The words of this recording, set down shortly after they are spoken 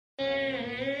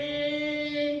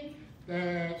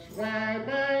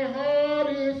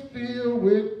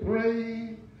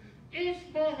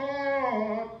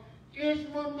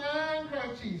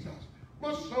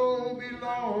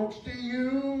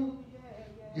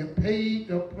You paid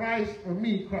the price for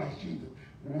me, Christ Jesus.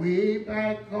 Way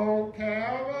back on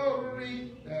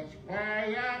Calvary, that's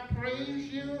why I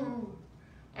praise you.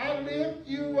 I lift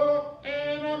you up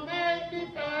and I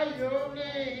magnify your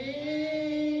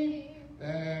name.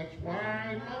 That's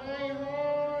why my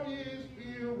heart is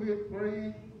filled with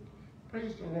praise.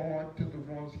 Praise the Lord to the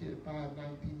ones here at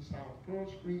 519 South Pearl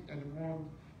Street and the ones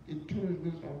in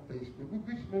Tunis on Facebook. We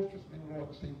wish most of us in the Lord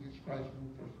and Savior Jesus Christ who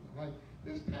first in life.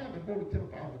 This time, before we tell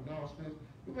our announcements,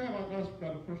 we will have our announcement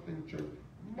about the First Day of Church.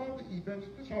 Mother events,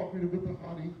 let's all greet with a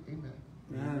hearty amen.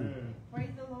 Amen. Praise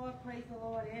the Lord,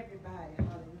 everybody.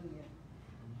 Hallelujah.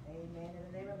 Amen. In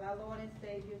the name of our Lord and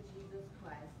Savior, Jesus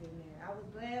Christ. Amen. I was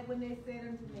glad when they said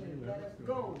unto me, let us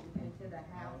go into the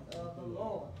house of the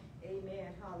Lord.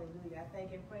 Amen. Hallelujah. I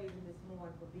thank and praise him this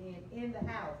morning for being in the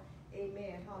house.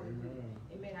 Amen. Hallelujah.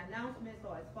 Amen. Announcements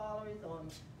are as follows. On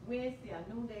Wednesday, our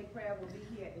noonday prayer will be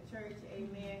here at the church.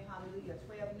 Amen. Hallelujah.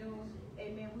 12 noon.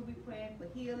 Amen. We'll be praying for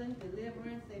healing,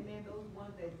 deliverance. Amen. Those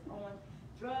ones that's on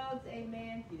drugs.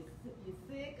 Amen. You're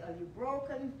sick or you're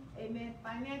broken. Amen.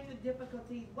 Financial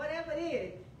difficulties. Whatever it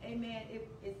is. Amen.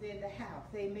 It's in the house.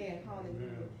 Amen.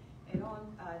 Hallelujah. Amen. And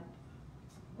on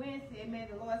Wednesday, amen,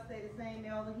 the Lord said the same,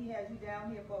 Elder. He has you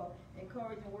down here for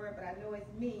encouraging word, but I know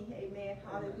it's me. Amen.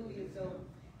 Hallelujah. So,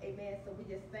 amen. So we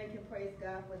just thank and praise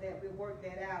God for that. We'll work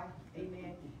that out.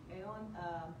 Amen. And on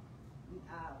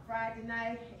Friday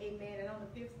night, amen, and on the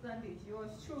 5th Sunday, it's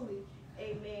yours truly.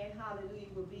 Amen. Hallelujah.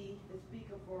 Will be the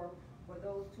speaker for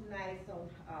those 2 nights on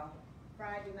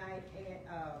Friday night and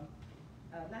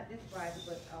not this Friday,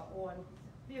 but on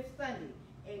 5th Sunday.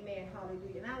 Amen.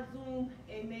 Hallelujah. And our Zoom,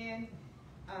 amen,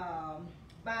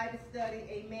 Bible study,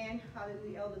 amen,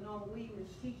 hallelujah. Elder Norman Wiliam is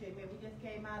the teacher, amen. We just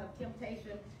came out of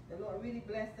temptation. The Lord really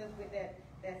blessed us with that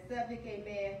subject,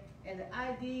 amen. And the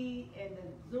ID and the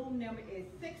Zoom number is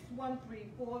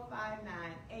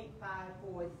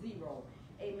 613-459-8540,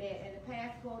 amen. And the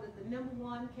passcode is the number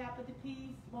 1, capital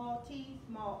P, small t,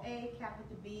 small a,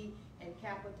 capital B, and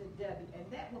capital W.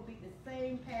 And that will be the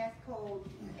same passcode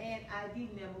and ID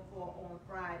number for on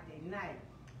Friday night.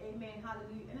 Amen,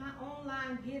 hallelujah. And our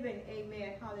online giving,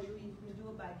 amen, hallelujah. You can do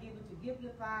it by giving to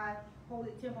Givelify,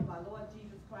 Holy Temple by Lord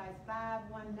Jesus Christ,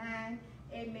 519,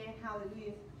 amen,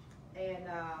 hallelujah. And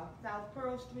South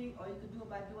Pearl Street, or you can do it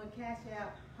by doing Cash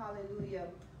App, hallelujah,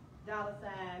 $,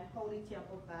 Holy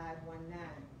Temple 519.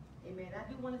 Amen. I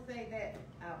do want to say that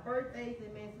birthdays,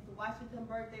 amen, Sister Washington's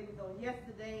birthday was on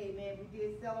yesterday, amen. We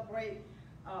did celebrate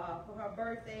for her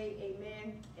birthday,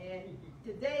 amen. And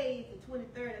today is the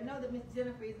 23rd. I know that Miss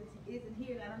Jennifer isn't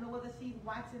here. I don't know whether she's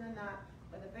watching or not,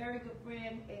 but a very good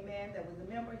friend, amen, that was a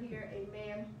member here,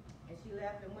 amen. And she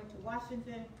left and went to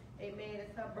Washington, amen.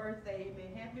 It's her birthday,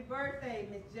 amen. Happy birthday,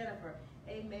 Miss Jennifer,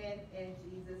 amen, in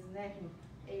Jesus' name,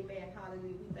 amen.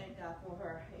 Hallelujah. We thank God for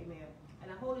her, amen.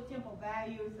 And our Holy Temple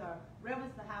values are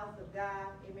reverence the house of God,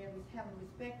 amen. We have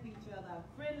respect for each other,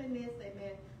 friendliness,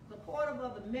 amen. Supportive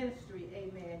of the ministry,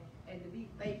 amen, and to be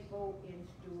faithful in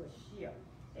stewardship,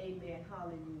 amen,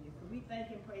 hallelujah. So we thank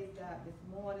and praise God this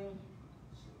morning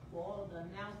for all of the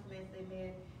announcements,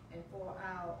 amen, and for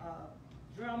our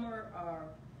drummer,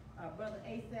 Brother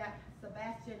ASAP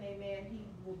Sebastian, amen. He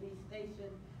will be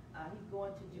stationed, he's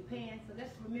going to Japan, so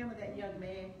let's remember that young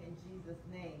man in Jesus'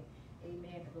 name,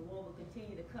 amen. The Lord will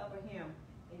continue to cover him,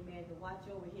 amen, to watch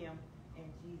over him in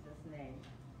Jesus' name.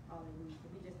 Hallelujah. So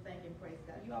we just thank and praise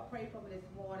God. You all pray for me this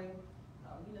morning.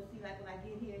 You know, see, like when I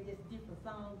get here, just different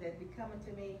songs that be coming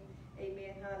to me.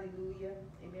 Amen. Hallelujah.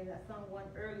 Amen. I sung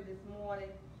one early this morning.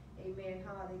 Amen.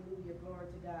 Hallelujah. Glory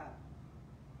to God.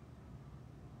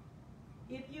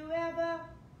 If you ever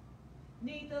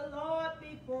need the Lord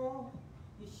before,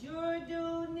 you sure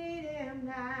do need him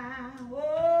now.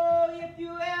 Oh, if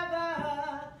you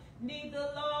ever need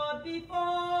the Lord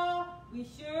before, we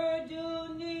sure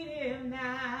do need him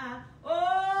now.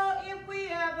 Oh, if we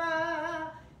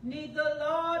ever need the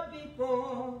Lord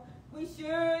before, we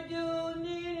sure do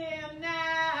need him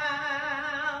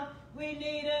now. We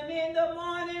need him in the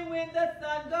morning when the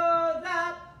sun goes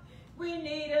up. We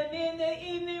need him in the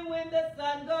evening when the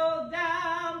sun goes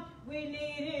down. We need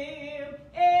him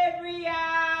every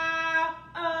hour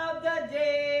of the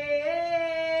day.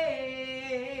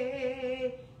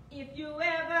 If you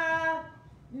ever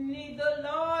need the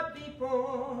Lord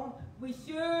before, we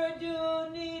sure do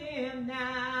need him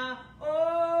now.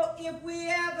 Oh, if we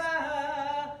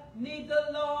ever need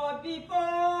the Lord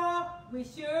before, we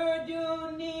sure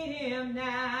do need him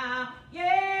now.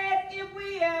 Yes, if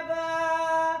we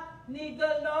ever need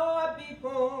the Lord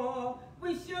before,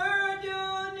 we sure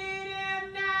do need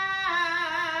him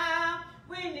now.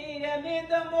 We need him in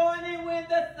the morning when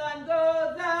the sun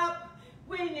goes up.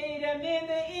 We need him in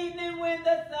the evening when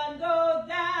the sun goes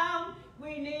down.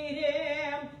 We need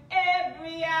him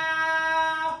every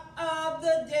hour of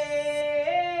the day.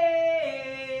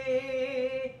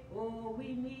 Oh,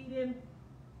 we need him.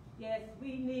 Yes,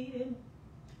 we need him.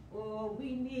 Oh,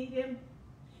 we need him.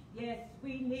 Yes,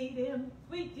 we need him.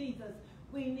 Sweet Jesus,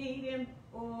 we need him.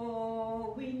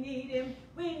 Oh, we need him.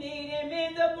 We need him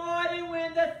in the morning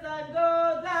when the sun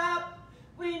goes up.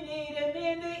 We need him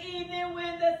in the evening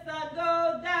when the sun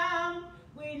goes down.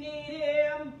 We need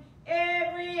him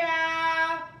every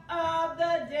hour of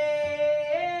the day.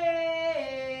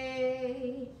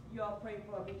 You all pray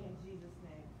for me in Jesus'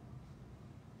 name.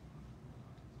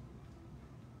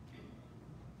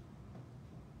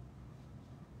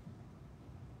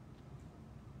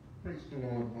 Praise the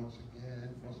Lord once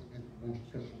again. Once again, the most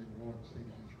precious Lord and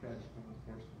Savior Jesus Christ, one of the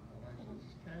first in my life. So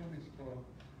this time is for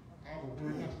our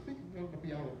word. I think it's going to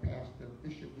be our pastor,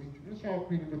 Bishop Wiliam. Let's all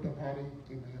greet him with a hearty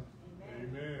amen.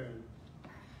 Amen.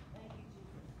 Thank you,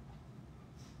 Jesus.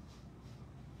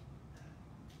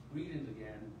 Greetings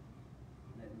again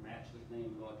in that matchless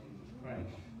name, Lord Jesus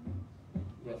Christ.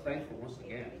 We're thankful once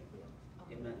again,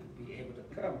 amen, to be able to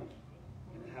come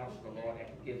in the house of the Lord and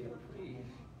give him praise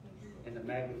and to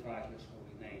magnify his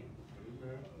holy name.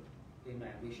 Amen.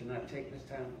 Amen. We should not take this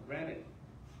time for granted.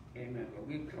 Amen. But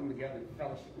we've come together in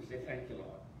fellowship and say, thank you,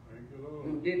 Lord. Thank you, Lord.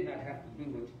 You did not have to do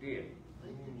what you did.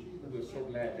 Thank you, Jesus. We're so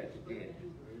glad that you did.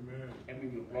 Amen. And when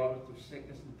you brought us through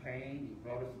sickness and pain, you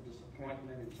brought us through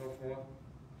disappointment and so forth,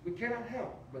 we cannot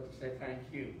help but to say thank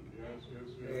you. Yes, yes,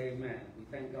 yes. Amen. We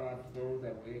thank God for those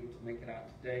that were able to make it out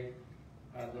today,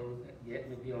 those that yet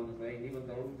may be on the way, and even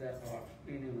those that are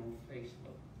streaming on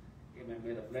Facebook. Amen.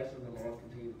 May the blessing of the Lord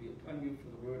continue to be upon you, for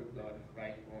the word of God is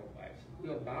right and all right. So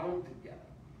we are bound together,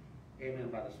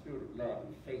 amen, by the spirit of love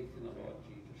and faith in the Lord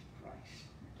Jesus Christ.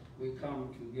 We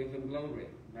come to give him glory,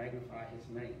 magnify his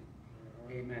name.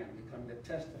 Amen. We come to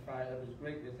testify of his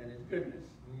greatness and his goodness,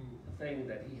 the things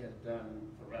that he has done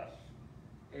for us.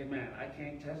 Amen. I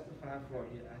can't testify for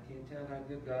you. I can't tell how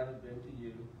good God has been to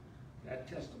you. That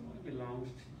testimony belongs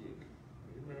to you.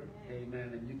 Amen. Amen.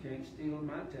 And you can't steal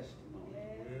my testimony.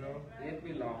 Yeah. It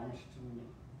belongs to me.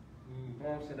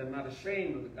 Paul said, I'm not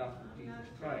ashamed of the gospel of Jesus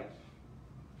Christ.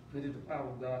 For it is the power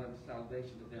of God and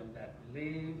salvation to them that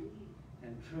believe.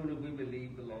 And truly we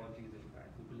believe the Lord Jesus Christ.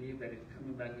 We believe that he's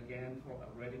coming back again for a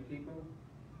ready people.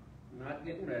 Not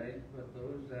getting ready, but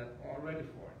those that are ready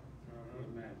for it.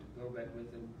 Amen. To go back with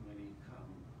him when he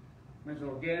comes. And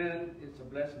so again, it's a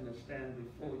blessing to stand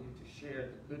before you to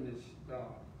share the goodness of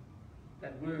God.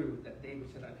 That word that David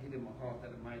said, I've hid in my heart that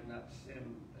I might not sin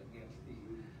against thee.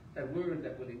 That word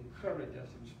that would encourage us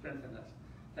and strengthen us.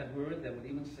 That word that would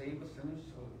even save a sinner's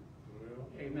soul. Well,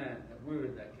 Amen. That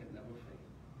word that can never fail.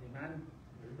 Amen.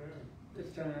 amen. This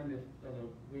time, if Brother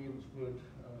Williams would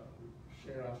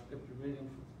share our scripture reading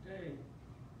for today.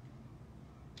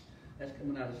 That's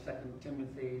coming out of 2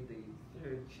 Timothy, the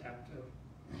 3rd chapter,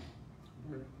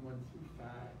 verse 1 through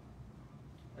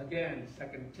 5. Again, 2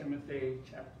 Timothy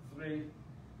chapter 3,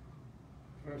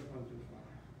 verse 1 through 5.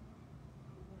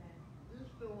 This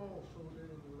know also that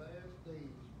in the last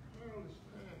days perilous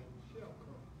times shall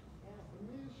come. For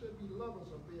men shall be lovers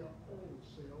of their own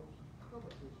selves,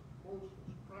 covetous,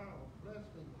 boasters, proud,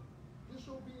 blasphemers,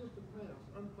 disobedient to parents,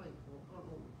 unthankful,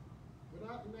 unholy,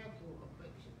 without natural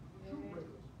affection, true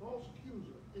breakers, false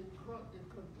accusers,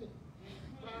 incontent,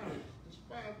 violence,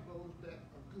 despise those that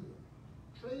are good,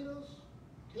 traitors,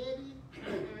 heady,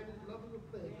 minded, lovers of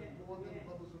pleasure more than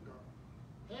lovers of God,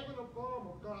 having a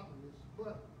form of godliness,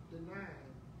 but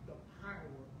denying the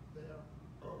power thereof.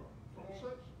 From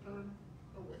such turn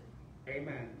away.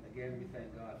 Amen. Again, we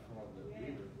thank God for the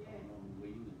reader where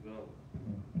you would go.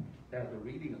 That's the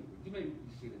reading of you may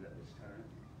be seated at this time.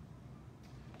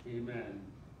 Amen.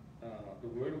 The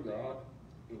word of God,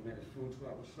 amen, is food to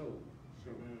our soul.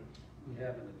 So we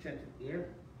have an attentive ear,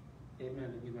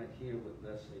 amen, that we might hear what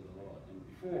thus say the Lord. And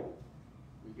before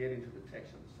we get into the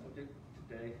text of the subject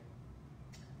today,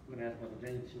 we're going to ask Brother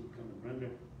Jenkins to come and render,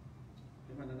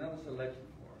 amen, another selection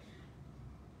for us.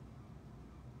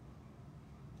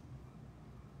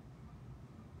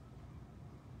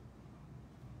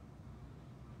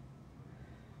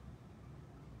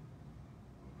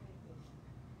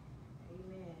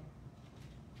 Amen.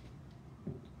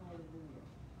 Hallelujah.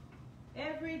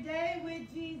 Every day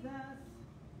with Jesus,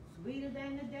 sweeter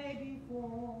than the day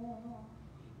before.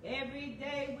 Every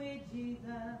day with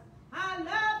Jesus, I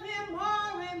love him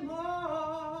more and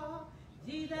more.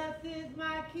 Jesus is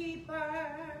my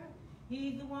keeper.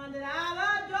 He's the one that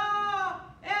I'll adore.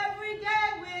 Every day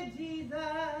with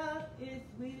Jesus is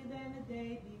sweeter than the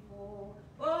day before.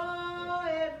 Oh,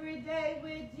 every day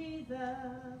with Jesus Jesus,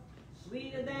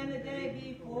 sweeter than the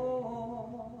day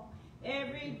before.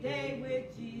 Every day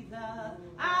with Jesus,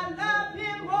 I love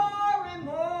him more and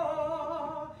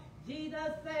more.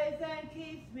 Jesus saves and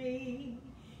keeps me.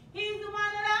 He's the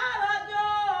one that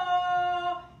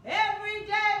I adore. Every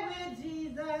day with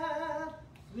Jesus,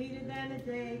 sweeter than the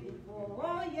day before.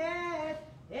 Oh yes,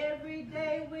 every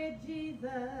day with Jesus,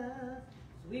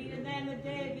 sweeter than the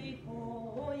day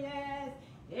before. Oh yes,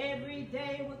 every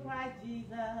day with Christ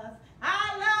Jesus,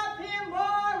 I love him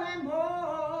more and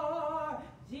more.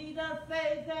 Jesus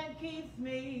saves and keeps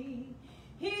me.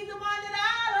 He's the one that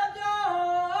I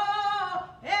adore.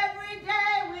 Every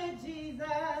day with Jesus.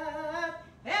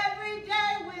 Every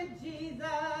day with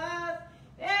Jesus.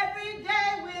 Every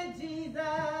day with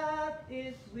Jesus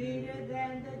is sweeter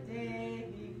than the day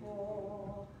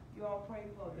before. You all pray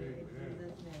for me in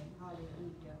Jesus' name.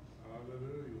 Hallelujah.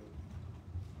 Hallelujah.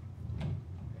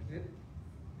 That's it?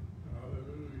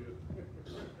 Hallelujah.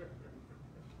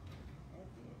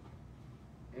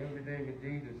 Every day with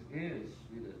Jesus is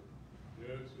sweeter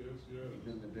Yes, yes, yes.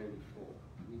 than the day before.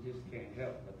 We just can't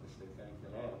help but to say thank the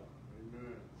Lord.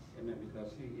 Amen. Amen.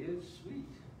 Because he is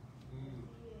sweet. Mm.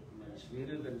 Amen.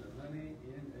 Sweeter than the honey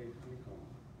in a honeycomb.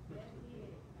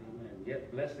 Amen.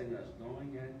 Yet blessing us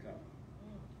going and coming.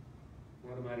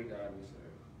 What a mighty God we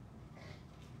serve.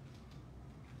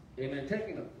 Amen.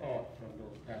 Taking a thought from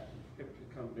those passages of scripture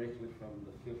comes basically from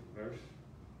the 5th verse.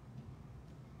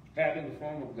 Having the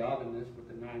form of godliness but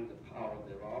denying the power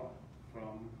thereof,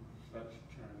 from such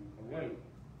turn away.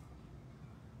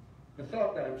 The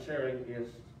thought that I'm sharing is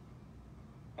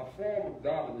a form of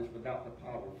godliness without the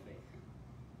power of faith.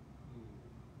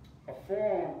 A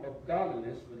form of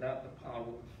godliness without the power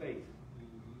of faith.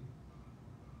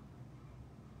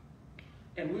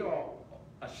 And we are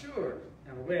assured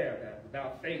and aware that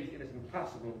without faith it is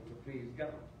impossible to please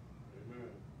God. Amen.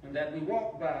 And that we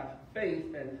walk by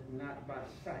faith and not by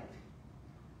sight.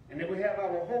 And that we have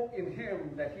our hope in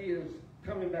him that he is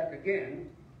coming back again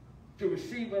to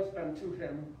receive us unto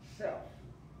himself.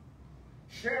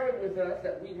 Sharing with us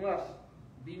that we must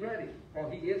be ready, for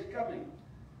he is coming.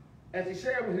 As he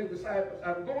shared with his disciples,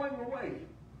 I'm going away,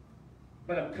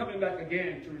 but I'm coming back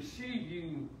again to receive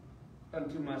you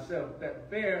unto myself,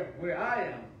 that there where I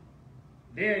am,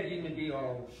 there ye may be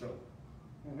also.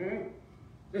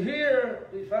 So here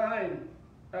we find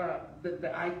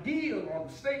the ideal or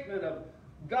the statement of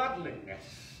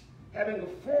godliness, having a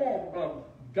form of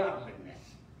godliness.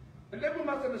 And then we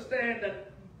must understand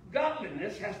that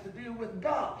godliness has to deal with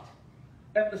God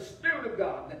and the Spirit of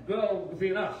God that dwells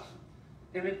within us.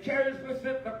 And it carries with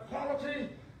it the quality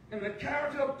and the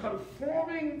character of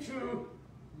conforming to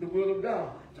the will of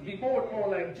God, to be more and more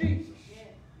like Jesus.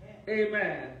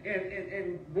 Amen.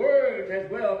 In words as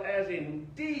well as in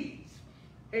deeds.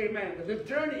 Amen. This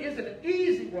journey isn't an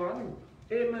easy one.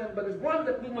 Amen. But it's one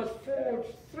that we must forge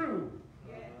through.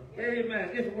 Amen.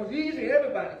 If it was easy,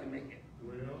 everybody can make it.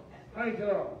 Well, Thank you,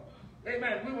 Lord.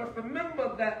 Amen. We must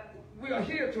remember that we are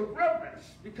here to reverence,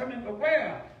 becoming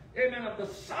aware, amen, of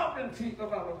the sovereignty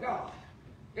of our God.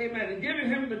 Amen. And giving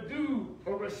him the due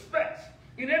or respect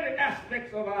in every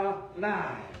aspect of our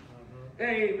lives.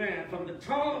 Amen. From the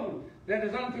tongue that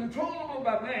is uncontrollable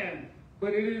by man,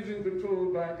 but it is in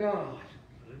control by God.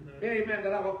 Amen.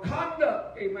 That our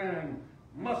conduct, amen,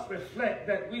 must reflect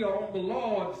that we are on the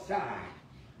Lord's side.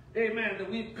 Amen. That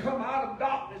we've come out of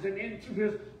darkness and into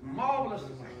his marvelous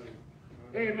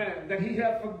light. Amen. That he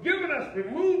has forgiven us,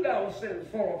 removed our sins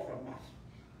far from us.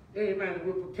 Amen.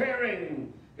 We're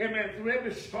preparing, amen, through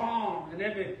every storm and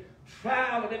every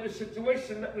trial and every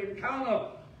situation that we encounter,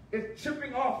 is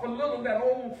chipping off a little of that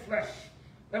old flesh,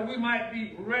 that we might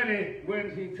be ready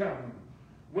when he comes.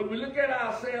 When we look at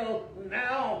ourselves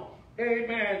now,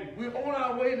 amen, we're on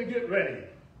our way to get ready.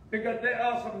 Because there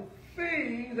are some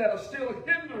things that are still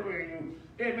hindering,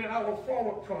 amen, our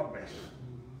forward progress.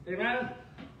 Amen?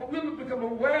 But we will become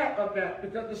aware of that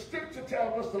because the scripture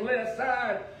tells us to lay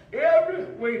aside every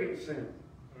weight of sin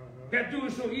that do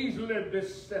so easily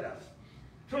beset us.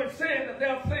 So it's saying that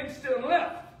there are things still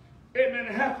left, amen,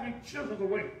 that have to be chiseled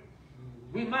away.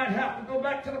 We might have to go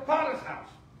back to the potter's house,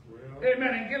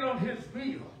 amen, and get on his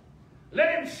wheel.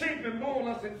 Let him shape and mold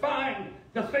us and find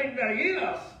the thing that are in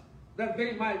us that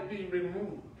they might be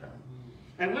removed.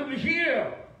 And when we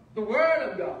hear the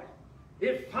word of God,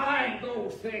 it finds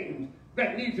those things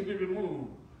that need to be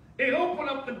removed. It opens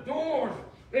up the doors,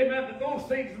 amen, that those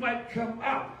things might come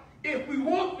out if we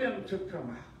want them to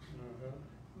come out.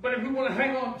 But if we want to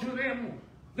hang on to them,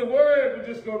 the word will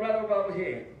just go right over our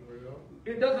head.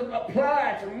 It doesn't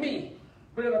apply to me,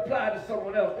 but it applies to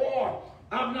someone else. Or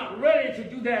I'm not ready to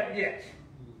do that yet.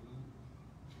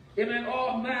 Amen.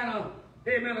 All manner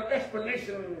amen, of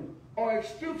explanation or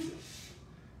excuses.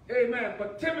 Amen.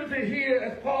 But Timothy here,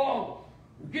 as Paul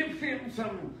gives him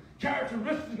some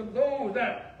characteristics of those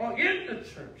that are in the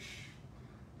church,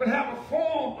 but have a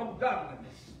form of godliness.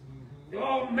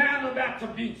 All manner of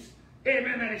attributes,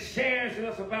 amen, that he shares with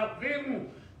us about them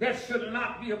that should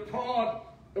not be a part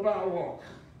of our walk.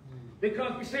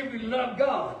 Because we say we love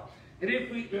God. And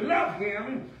if we love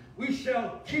him, we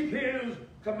shall keep his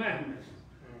commandments.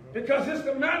 Because his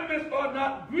commandments are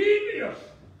not grievous.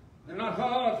 They're not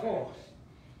hard for us.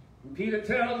 And Peter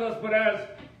tells us, but as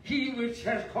he which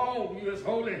has called you is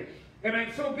holy,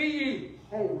 amen, so be ye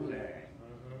holy.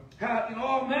 In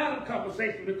all manner of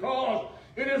conversation, because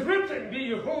it is written, be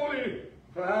ye holy,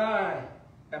 for I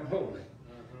am holy.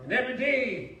 And every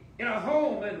day in our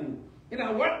home and in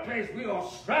our workplace, we are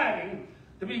striving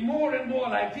to be more and more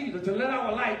like Jesus, to let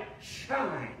our light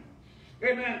shine.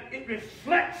 Amen. It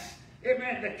reflects,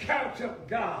 amen, the character of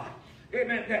God.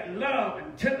 Amen. That love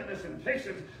and tenderness and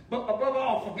patience, but above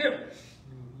all, forgiveness.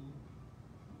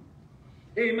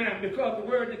 Amen. Because the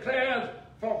word declares,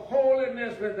 for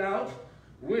holiness without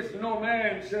which no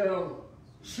man shall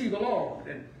see the Lord.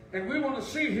 And we want to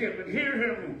see him and hear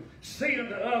him say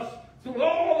unto us, through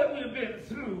all that we have been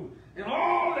through and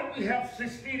all that we have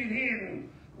succeeded in,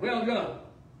 well done,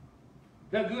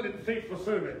 thou good and faithful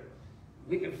servant.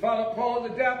 We can follow Paul's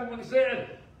example when he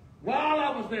said, while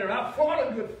I was there, I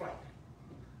fought a good fight.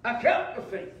 I kept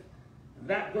the faith. And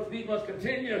that which we must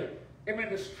continue, amen,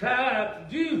 to strive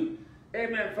to do,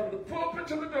 amen, from the pulpit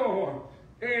to the door,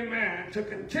 amen, to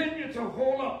continue to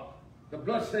hold up the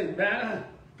bloodstained banner,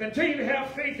 continue to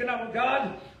have faith in our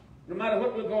God, no matter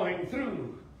what we're going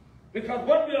through. Because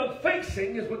what we are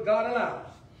facing is what God allows.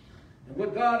 And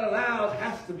what God allows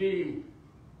has to be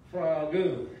for our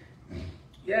good.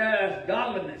 Yes,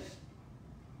 godliness,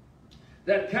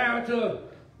 that character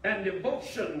and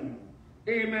devotion,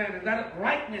 amen, and that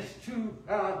rightness to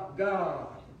our God.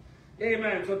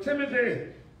 Amen. So Timothy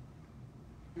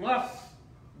must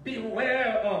be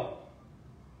aware of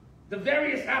the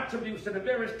various attributes and the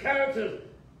various characters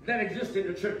that exist in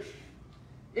the church.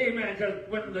 Amen. Because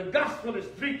when the gospel is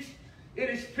preached, it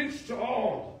is preached to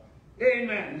all.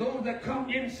 Amen. Those that come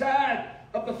inside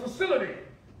of the facility.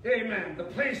 Amen. The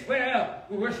place where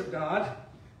we worship God.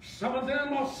 Some of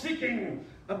them are seeking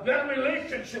a better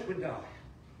relationship with God.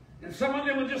 And some of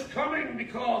them are just coming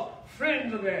because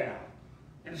friends are there.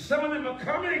 And some of them are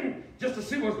coming just to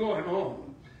see what's going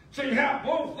on. So you have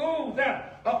both those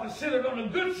that are considered on the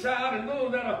good side and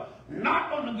those that are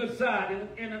not on the good side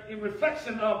in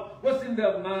reflection of what's in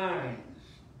their minds.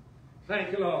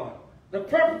 Thank you, Lord. The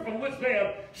purpose from which they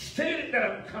have stated that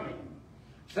I'm coming.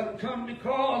 Some come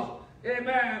because,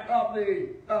 amen, of the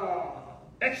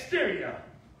exterior,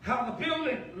 how the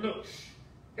building looks,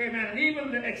 amen, and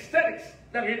even the aesthetics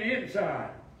that are in the inside.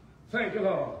 Thank you,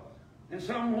 Lord. And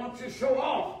some want to show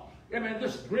off, amen,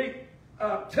 this great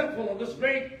temple or this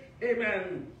great,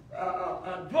 amen,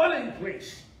 dwelling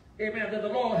place, amen, that the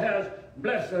Lord has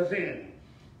blessed us in.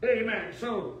 Amen.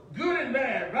 So, good and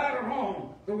bad, right or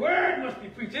wrong, the word must be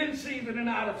preached in season and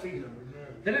out of season.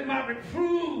 Amen. That it might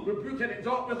reprove, rebuke, and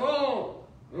exhort with all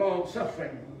long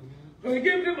suffering. So he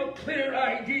gives them a clear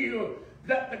idea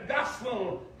that the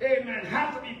gospel, amen,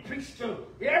 has to be preached to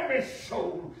every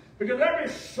soul, because every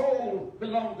soul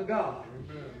belongs to God.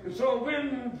 Amen. And so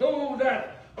when those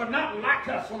that are not like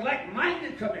us or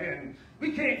like-minded come in,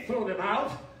 we can't throw them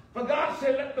out. For God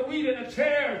said, let the wheat and the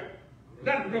tares,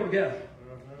 let them grow together.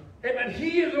 Amen.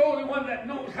 He is the only one that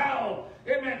knows how,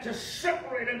 amen, to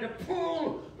separate and to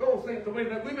pull those things away,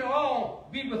 that we may all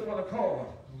be with one accord.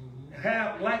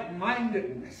 Have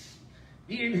like-mindedness.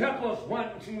 He help us one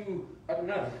to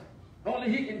another.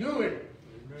 Only he can do it.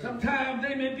 Amen. Sometimes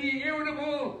they may be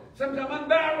irritable, sometimes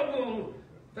unbearable.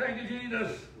 Thank you,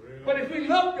 Jesus. But if we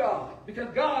love God,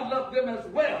 because God loved them as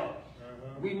well,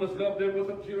 we must love them with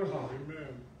a pure heart. Amen.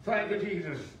 Thank you,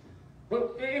 Jesus.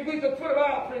 But if we could put it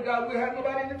out, pray God, we have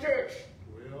nobody in the church.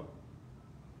 Well.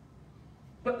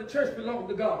 But the church belongs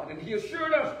to God. And he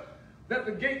assured us that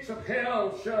the gates of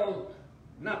hell shall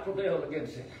not prevail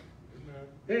against it.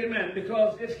 Amen. Amen.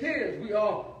 Because it's his. We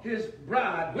are his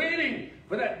bride, waiting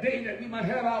for that day that we might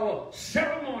have our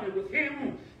ceremony with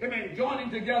him. Amen. Joining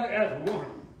together as one.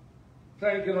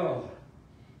 Thank you, Lord.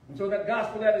 And so that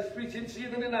gospel that is preached in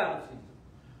season and out of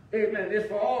season, amen, is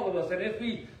for all of us. And if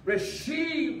we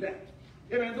receive that,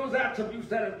 amen, those attributes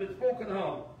that have been spoken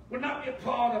of will not be a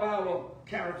part of our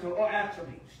character or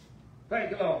attributes.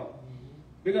 Thank you, Lord.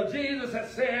 Because Jesus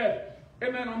has said,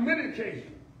 amen, on many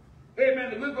occasions,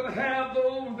 amen, that we're going to have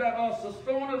those that are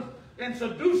stoners and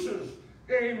seducers,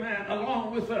 amen,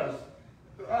 along with us.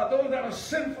 those that are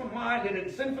sinful-minded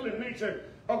and sinful in nature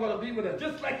are going to be with us.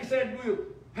 Just like he said, we'll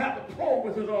have the poor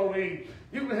with us always.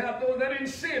 You will have those that are in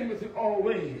sin with you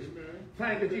always.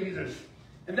 Thank you, Jesus.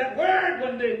 And that word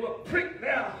one day will prick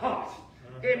their hearts.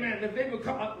 Amen. That they will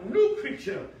come a new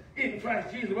creature in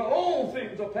Christ Jesus. Where all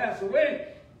things will pass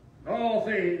away. All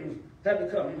things have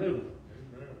become new.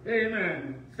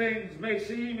 Amen. Things may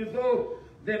seem as though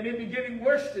they may be getting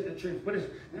worse in the church, but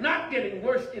it's not getting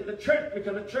worse in the church,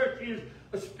 because the church is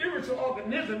a spiritual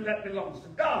organism that belongs to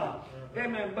God.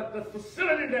 Amen. But the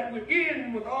facility that we're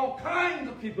in with all kinds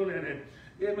of people in it,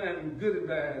 amen, good and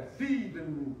bad, thieves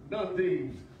and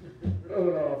non-thieves. Oh,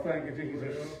 Lord, thank you,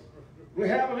 Jesus. We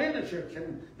have them in the church,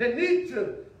 and they need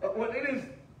to, well, it is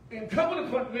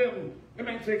incumbent upon them,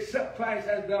 amen, to accept Christ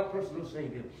as their personal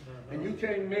Savior. And you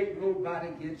can't make nobody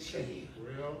get saved.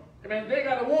 I mean, they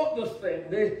got to want this thing.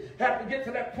 They have to get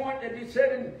to that point that he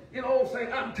said, and you know,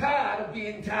 saying, I'm tired of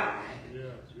being tired.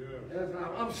 Yes.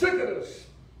 I'm sick of this.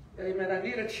 Amen. I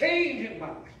need a change in my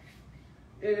life.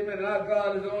 Amen. And our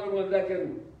God is the only one that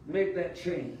can make that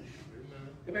change.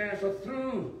 Amen. So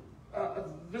through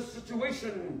this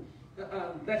situation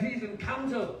that he's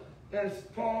encountered, as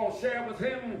Paul shared with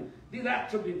him, these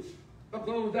attributes of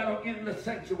those that are in the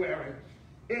sanctuary,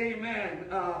 amen,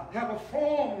 have a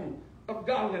form of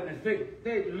godliness.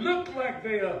 They look like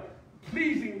they are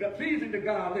pleasing to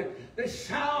God. They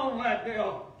sound like they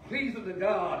are pleasing to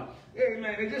God.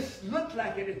 Amen. They just look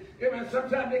like it. Amen.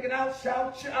 Sometimes they can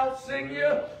out-shout you, out-sing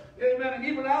you. Amen. And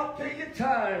even out-pay your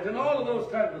tithes and all of those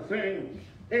kinds of things.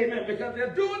 Amen. Because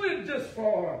they're doing it just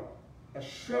for a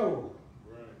show.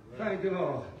 Right. Thank you,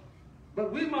 Lord.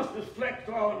 But we must reflect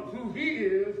on who he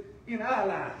is in our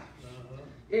lives.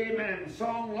 Amen.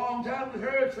 Song long time we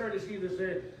heard Curtis either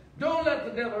say, don't let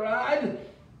the devil ride.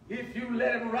 If you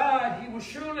let him ride, he will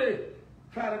surely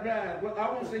try to drive. Well, I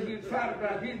won't say he'll try to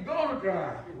drive. He's going to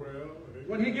drive.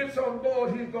 When he gets on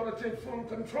board, he's going to take full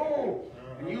control.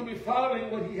 And you'll be following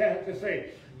what he has to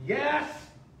say. Yes,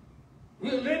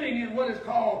 we're living in what is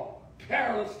called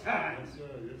perilous times.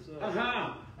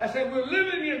 I said we're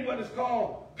living in what is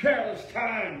called perilous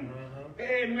times.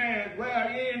 Amen.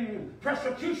 Wherein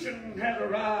persecution has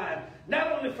arrived,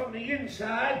 not only from the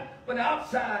inside, but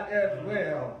outside as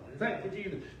well. Thank you,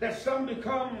 Jesus. That some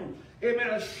become, amen,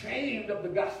 ashamed of the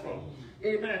gospel.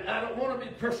 Amen. I don't want to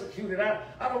be persecuted. I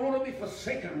don't want to be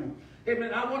forsaken.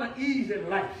 Amen. I want an easy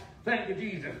life. Thank you,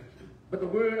 Jesus. But the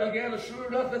word again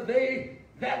assured us that they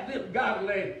that live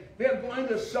godly, they're going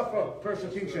to suffer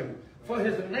persecution for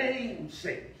his name's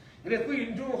sake. And if we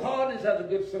endure hardness as a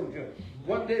good soldier,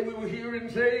 one day we will hear him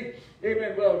say,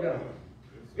 amen, well done.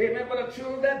 Amen. But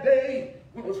until that day,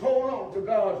 we must hold on to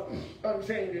God's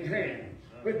unchanging hand.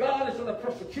 Regardless of the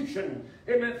persecution,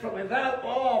 amen, from without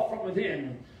or from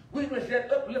within, we must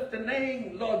yet uplift the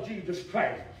name, Lord Jesus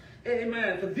Christ.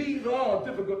 Amen. For these are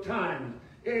difficult times.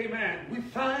 Amen. We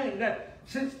find that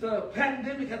since the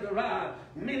pandemic has arrived,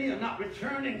 many are not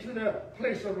returning to their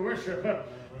place of worship.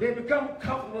 They become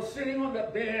comfortable sitting on the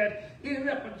bed, in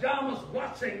their pajamas,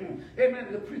 watching, amen,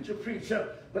 the preacher preach.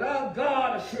 But our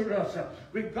God assured us,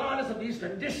 regardless of these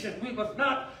conditions, we must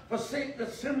not forsake the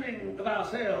assembling of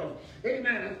ourselves,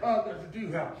 amen, as others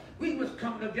do. We must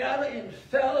come together in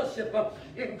fellowship,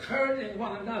 encouraging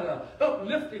one another,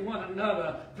 uplifting one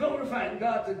another, glorifying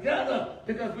God together,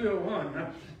 because we are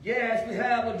one. Yes, we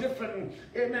have a different,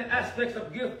 amen, aspects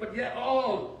of gift, but yet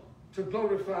all to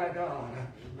glorify God.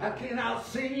 I can't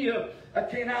out-sing you. I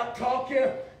can't out-talk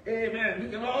you. Amen. We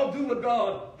can all do what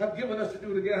God has given us to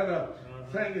do together.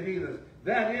 Thank you, Jesus.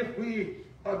 That if we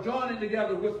are joining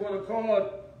together with one accord,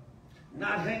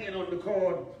 not hanging on the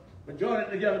cord, but joining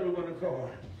together with one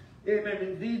accord. Amen.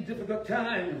 In these difficult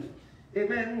times,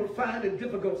 amen, we'll find it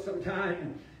difficult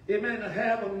sometimes, amen, to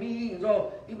have a means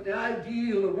or even the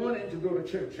ideal of wanting to go to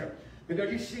church.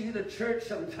 Because you see the church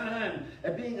sometimes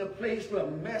as being a place where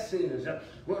mess is,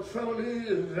 where trouble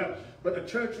is. But the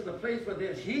church is a place where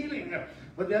there's healing,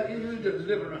 where there is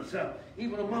deliverance.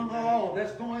 Even among all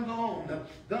that's going on,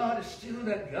 God is still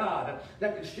that God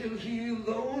that can still heal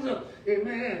those,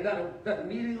 amen, that are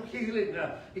needing healing.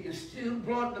 He can still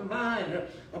broaden the mind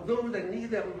of those that need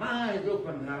their minds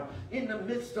open in the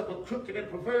midst of a crooked and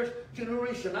perverse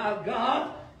generation. Our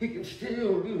God, he can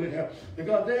still do it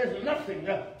because there's nothing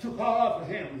too hard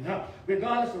for him,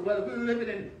 regardless of whether we're living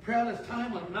in perilous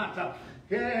time or not.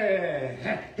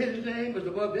 Yeah, his name is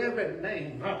above every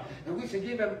name, and we should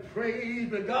give him praise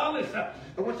regardless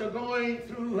of what you're going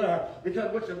through,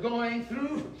 because what you're going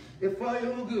through is for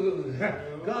your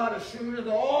good. God assures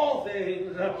all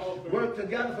things work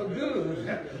together for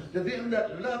good to them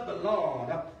that love the Lord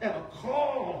and are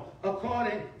called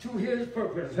according to his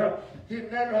purpose.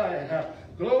 Isn't that right?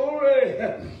 Glory.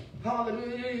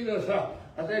 Hallelujah, Jesus.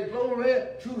 I say glory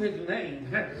to his name.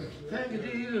 Thank you,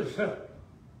 Jesus.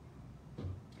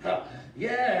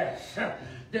 Yes,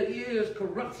 there is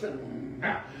corruption.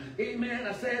 Amen.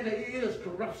 I said there is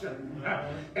corruption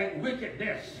and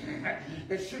wickedness.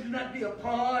 It should not be a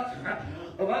part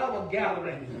of our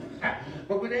gathering.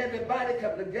 But when everybody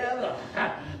come together,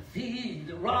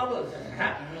 thieves, robbers,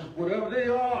 whatever they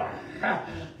are,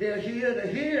 they're here to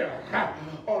hear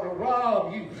or to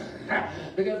rob you.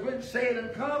 Because when Satan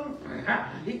comes,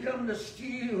 he comes to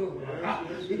steal,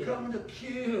 he comes to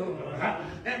kill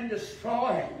and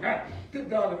destroy. Good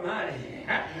God Almighty,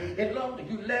 as long as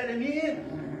you let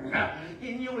him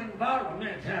in your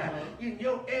environment, in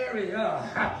your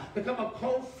area, become a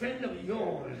close friend of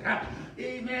yours.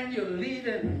 Amen. You're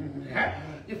leading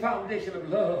your foundation of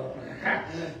love.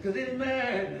 Because any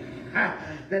man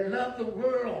that loves the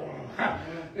world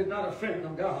is not a friend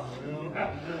of God.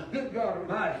 Good God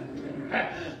Almighty.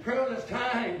 Perilous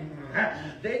time,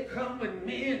 they come with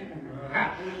men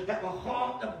have a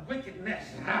heart of wickedness,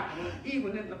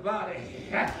 even in the body.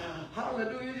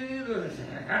 Hallelujah.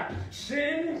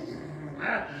 Sin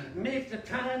makes the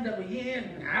time that we're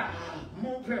in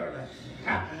more perilous.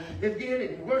 It's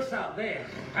getting worse out there.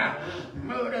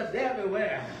 Murders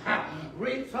everywhere.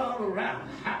 Rapes all around.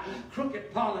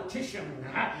 Crooked politicians.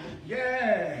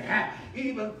 Yeah.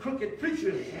 Even crooked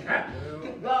preachers.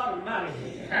 Good God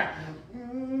Almighty.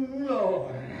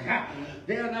 Lord,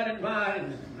 they are not in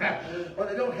mind, or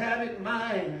they don't have it in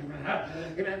mind.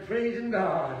 Amen. Praising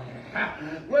God.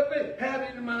 What they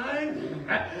have in mind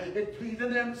is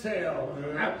pleasing themselves.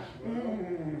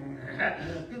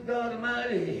 Good God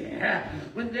Almighty.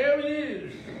 When there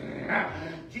is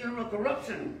general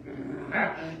corruption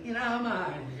in our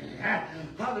mind,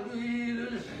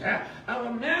 hallelujah,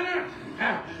 our manner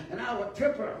and our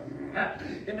temper,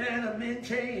 amen, of men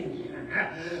change.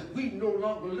 We no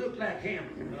longer look like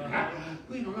him.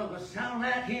 We no longer sound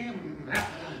like him.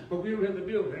 But we're in the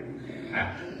building.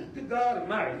 Good God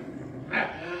Almighty.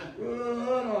 Oh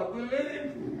Lord, we're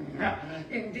living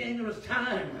in dangerous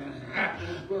times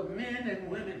where men and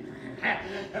women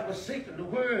have forsaken the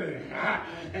word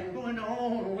and going their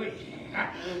own way.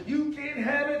 You can't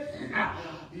have it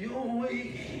your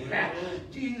way.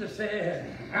 Jesus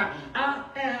said, I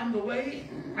am the way,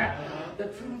 the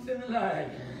truth, and the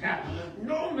life.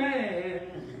 No man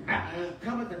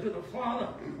cometh unto the Father,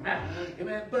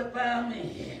 amen, but by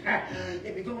me.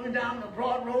 If you're going down the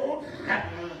broad road,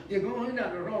 you're going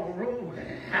down the wrong road.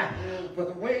 For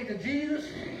the way to Jesus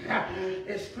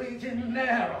is straight and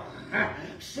narrow.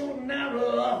 So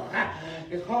narrow,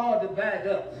 it's hard to back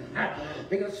up.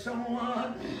 Because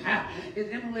someone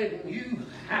is emulating you.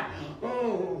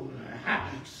 Oh,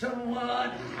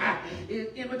 someone is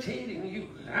imitating you.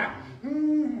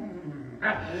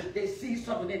 They see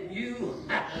something in you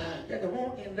that they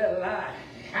want in their life.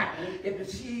 If they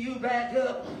see you back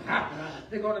up,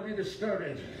 they're going to be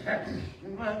discouraged.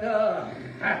 My God.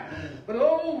 But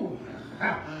oh,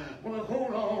 well,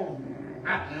 hold on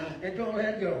and don't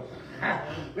let go.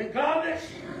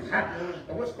 Regardless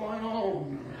of what's going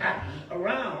on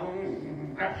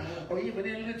around or even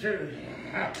in the church.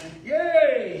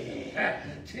 Yay!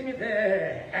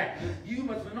 Timothy, you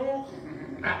must know,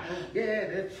 yeah,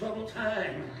 there's trouble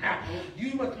time.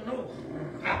 You must know,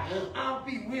 I'll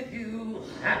be with you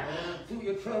through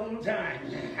your troubled time.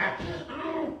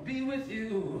 I'll be with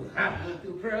you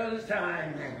through perilous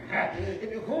time.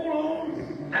 If you hold on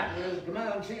to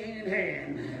my unchanging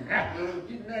hand,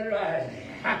 isn't that right?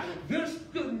 This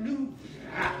good news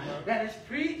that is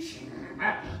preached,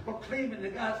 proclaiming the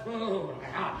gospel,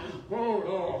 oh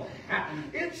Lord,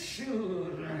 it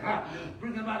should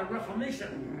bring about a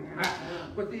reformation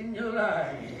within your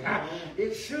life.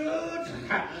 It should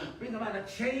bring about a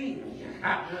change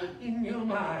in your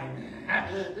mind.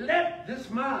 Let this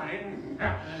mind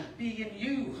be in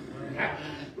you,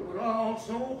 but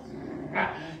also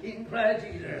in Christ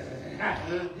Jesus.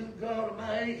 Good God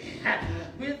Almighty,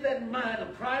 with that mind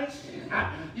of Christ,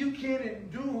 you can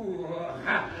endure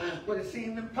what it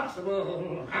seems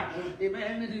impossible,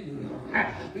 amen, to do.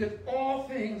 Because all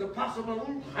things are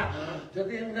possible to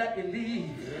them that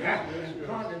believe.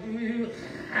 Hallelujah.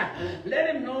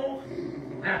 Let him know.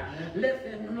 Let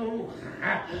them know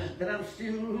that I'm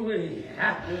still the way.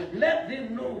 Let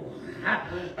them know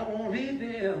I won't leave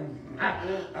them.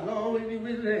 I'll always be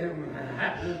with them.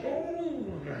 Oh,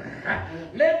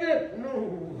 let them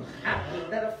know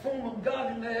that a form of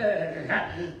godliness,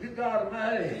 good God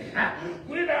Almighty,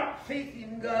 without faith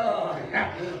in God,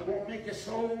 won't make your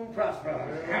soul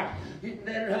prosper. Isn't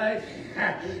that right?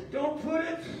 Don't put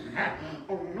it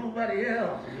on nobody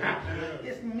else.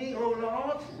 It's me, oh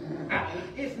Lord.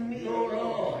 It's me, oh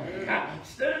Lord,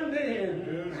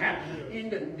 standing in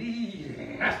the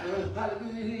need.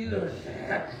 Hallelujah.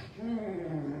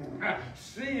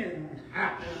 Sin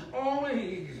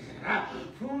always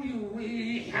pull you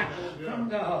away from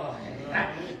God.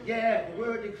 Yeah, the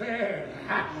word declares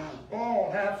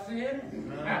all have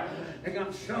sinned. They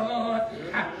come short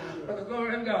of the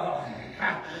glory of God.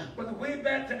 But the way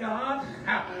back to God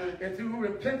is through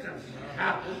repentance,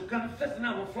 confessing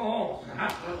our faults,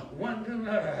 one to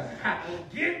another.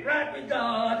 Get right with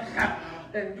God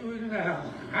and do it now.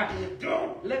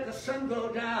 Don't let the sun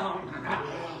go down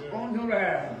on your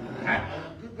wrath.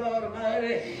 Good God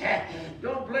Almighty,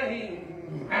 don't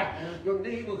blame your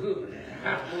neighborhood.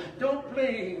 Don't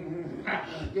blame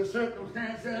your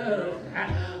circumstances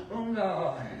on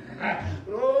God.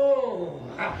 Oh,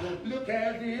 look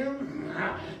at him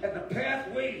as the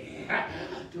pathway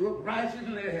to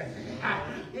righteousness.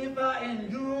 If I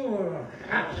endure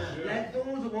like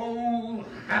those of old,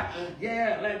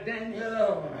 yeah, like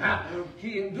Daniel,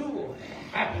 he endured.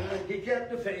 He kept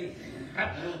the faith.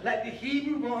 Like the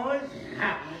Hebrew boys,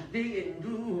 they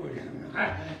endured.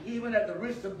 Even at the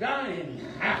risk of dying,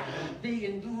 they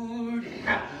endured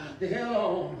the hell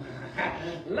on.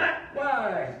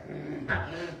 Likewise,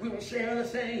 we will share the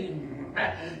same.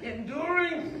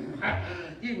 Enduring,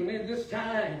 even in this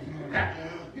time.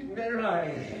 You can better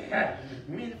right.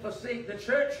 Many forsake the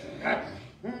church.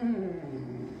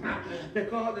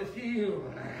 Because they feel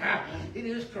it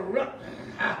is corrupt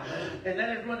and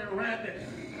that is running rampant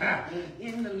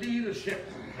in the leadership.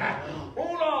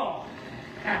 Oh Lord,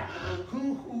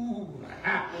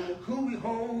 who we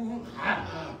hold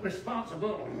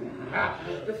responsible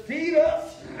to feed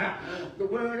us the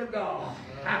word of God,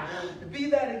 to be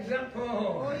that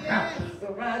example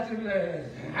of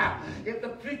righteousness. If the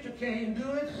preacher can't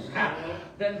do it,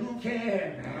 then who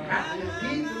can?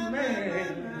 He's the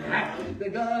man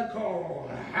that God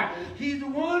called. He's the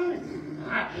one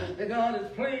that God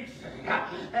has placed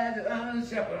as the under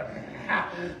shepherd.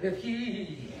 If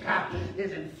he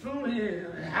is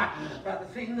influenced by the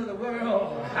things of the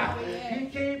world, he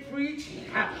can't preach.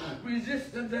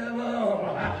 Resist the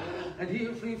devil and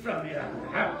he'll flee from you.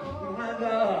 My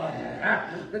God,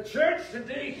 the church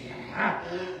today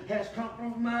has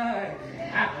compromised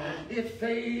its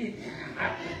faith,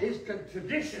 its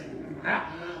tradition.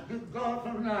 Good God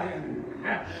from Zion,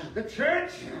 the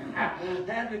church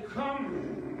has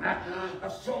become a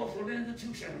social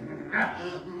institution.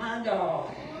 My God,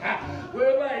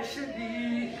 whereby it should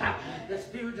be the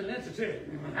spiritual institute.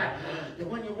 That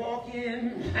when you walk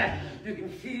in, you can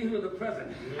feel the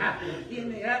presence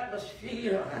in the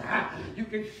atmosphere. You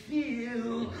can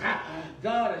feel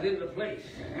God is in the place.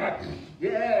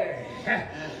 Yeah,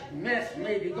 mess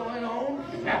may be going on,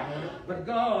 but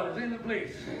God is in the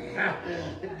place.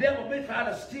 The devil may try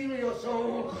to steal your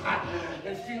soul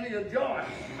and steal your joy,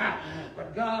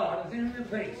 but God is in the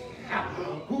place.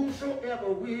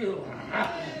 Whosoever will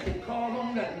can call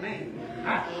on that name.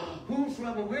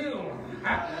 Whosoever will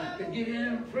can give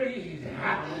him praise.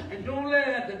 And don't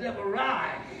let the devil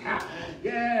ride.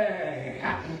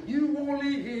 Yeah, you won't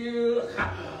leave here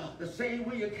the same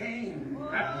way you came.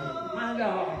 My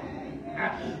God.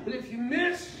 But if you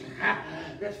miss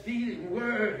that feeding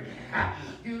word,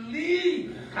 you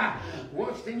leave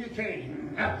worse than you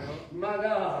came. My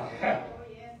God.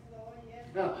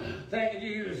 Thank you,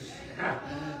 Jesus.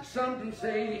 Some do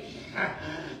say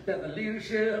that the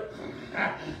leadership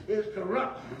is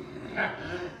corrupt.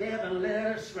 They haven't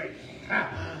led us straight.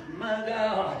 My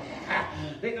God,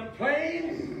 they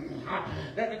complain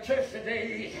that the church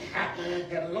today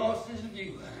has lost its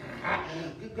view.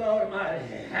 Good God Almighty.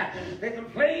 They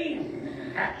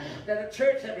complain that the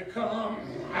church has become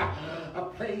a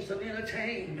place of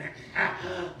entertainment.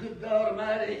 Good God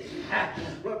Almighty.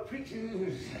 Where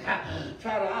preachers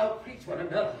try to out-preach one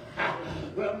another.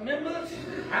 Where members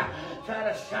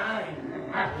try to shine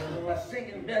by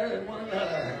singing better than one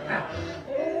another.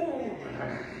 Oh,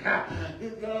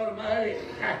 good God Almighty.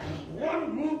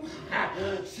 One group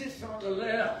sits on the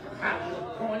left,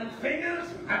 pointing fingers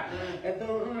at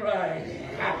those on the right.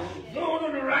 Those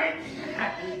on the right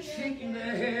shaking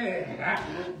their head.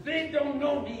 They don't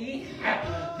know me.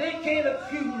 They can't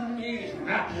accuse me.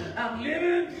 I'm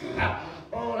living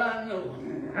all I know.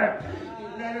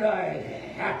 Isn't that right?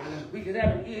 We should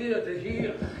have an ear to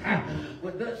hear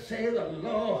what thus says the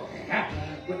Lord.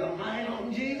 With a mind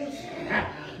on Jesus,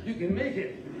 you can make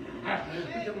it.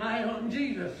 Put your mind on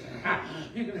Jesus.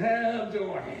 You can have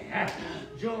joy.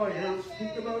 Joy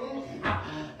unspeakable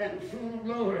and full of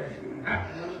glory.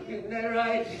 Isn't that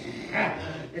right?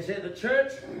 It said the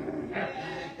church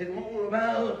is more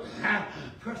about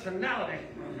personality.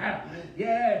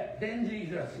 Yeah, than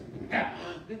Jesus.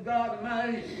 Good God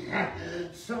Almighty.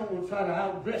 Some will try to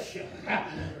outdress you.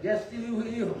 Yes, you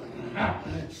will.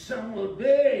 Some will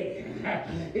beg,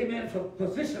 amen, for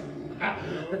position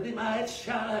that they might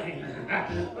shine.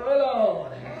 Oh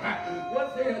Lord,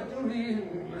 what they are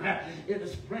doing is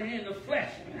displaying the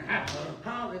flesh.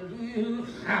 Hallelujah.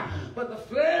 But the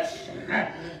flesh,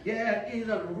 yeah, is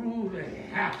unruly.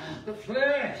 The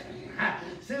flesh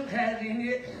still has in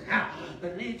it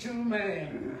the nature of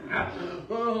man.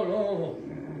 Oh Lord.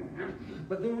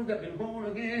 But those that have been born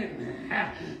again,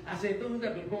 I say those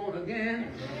that have been born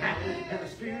again, and the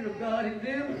Spirit of God in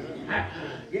them,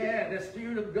 yeah, the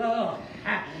Spirit of God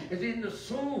is in the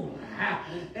soul,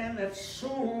 and that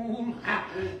soul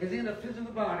is in the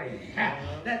physical body.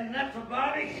 That natural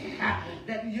body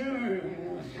that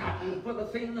yearns for the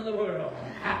things of the world,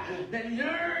 that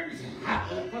yearns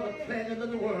for the pleasures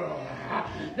of the world.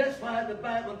 That's why the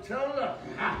Bible tells us,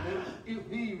 if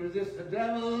we resist the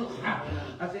devil,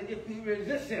 I said, if we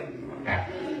resist him,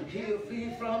 he'll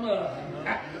flee from us.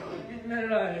 Isn't that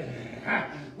right?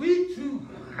 We too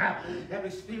have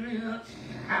experienced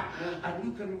a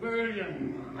new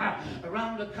conversion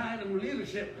around the kind of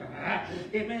leadership,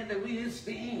 amen, that we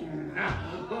esteem.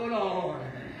 Oh Lord,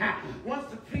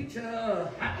 once the preacher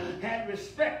had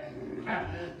respect,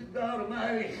 God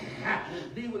Almighty,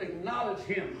 they would acknowledge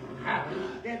him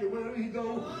everywhere he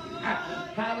goes.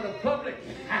 Private or public,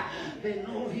 they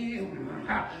know him.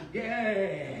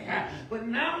 Yeah, but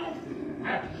now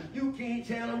you can't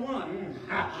tell one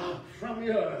from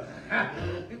the other.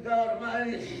 Good God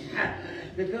Almighty,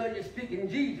 because you're speaking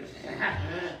Jesus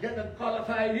doesn't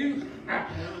qualify you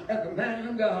as a man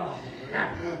of God.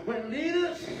 When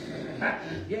leaders,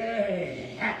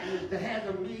 yeah, that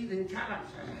has amazing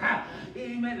talents,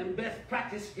 amen, and best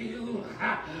practice skills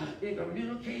in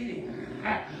communicating,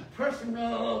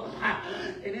 personal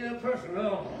and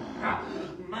interpersonal,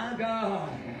 my God,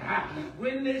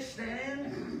 when they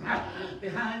stand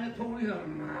behind the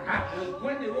podium,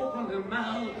 when they open their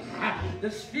mouth to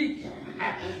speak,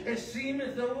 it seems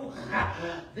as though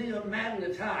they are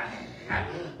magnetized.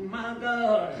 My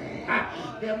God,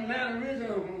 their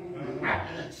mannerism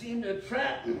seem to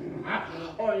attract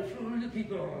or influence the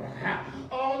people.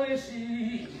 All they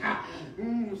see,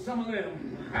 some of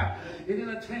them, is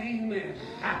entertainment.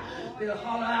 They'll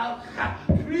holler out,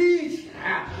 preach,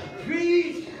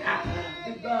 preach.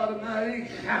 Good God Almighty,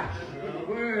 the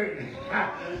word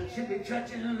should be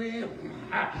touching them.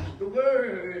 The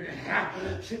word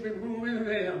should be moving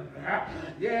them.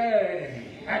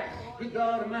 Yeah. Good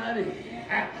God Almighty,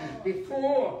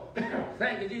 before,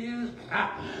 thank you, Jesus.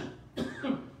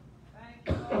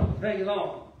 Thank you,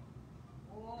 Lord.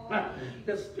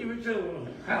 The spiritual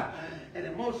and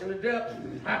emotional depth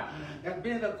have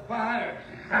been acquired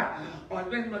or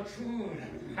been matured.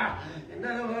 In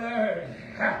other words,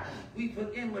 we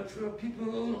put immature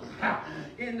people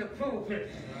in the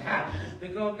pulpit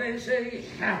because they say,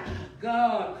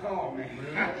 God called me.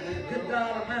 Good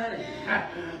God Almighty,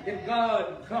 if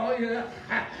God called you,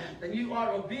 then you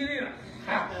are obedient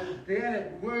to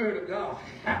that word of God.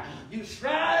 You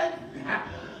strive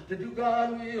to do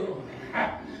God's will.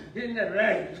 Isn't that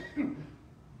right?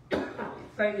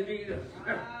 Thank you, Jesus.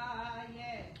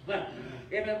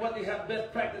 Amen. Whether you have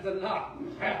best practice or not.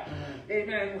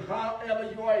 Amen.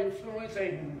 However you are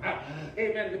influencing.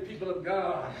 Amen. The people of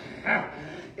God.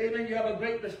 Amen. You have a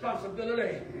great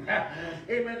responsibility.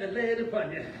 Amen. To lay it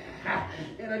upon you.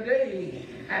 In a day,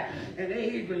 an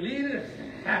age where leaders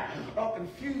are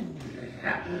confused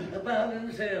about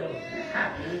themselves.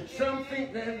 Some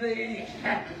think that they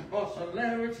are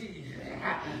celebrities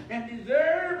and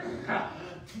deserve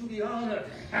to be honored.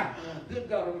 Good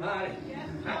God Almighty.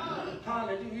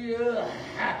 Hallelujah.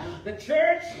 The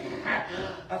church,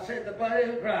 I said the body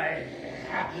of Christ,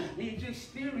 needs to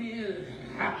experience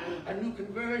a new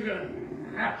conversion.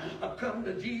 A come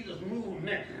to Jesus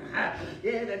movement.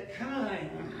 Yeah, that kind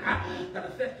that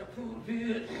affects the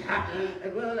pulpit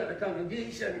as well as the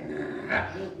congregation.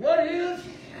 What is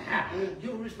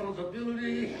your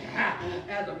responsibility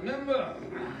as a member,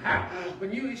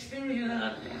 when you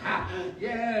experience,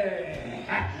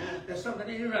 there's something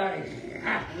ain't right,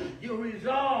 your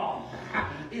resolve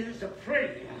is to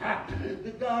pray.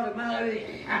 Good God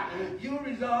Almighty, your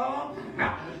resolve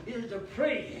is to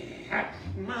pray.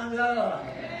 My God,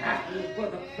 for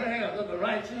the prayers of the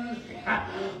righteous.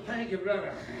 Thank you,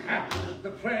 brother. The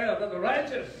prayers of the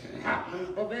righteous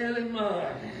availing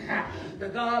much. The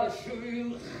God assure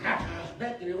you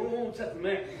that in the Old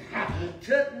Testament,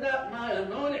 touch not my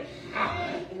anointed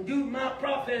and do my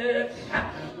prophet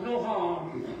no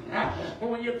harm. But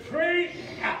when you pray,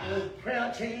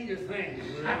 prayer changes things.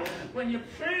 When you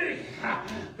pray,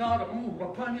 God will move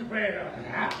upon your prayer.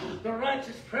 The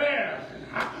righteous prayers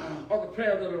are the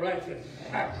prayers of the righteous.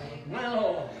 My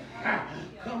Lord,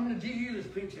 come to Jesus,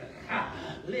 preacher.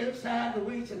 Lay aside the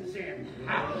weights and sin.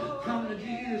 Come to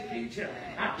Jesus, preacher.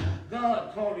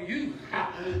 God called you.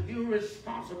 You're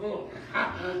responsible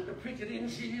to preach it in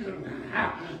season.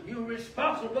 You're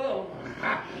responsible,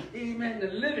 amen, to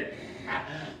live it,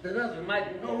 that others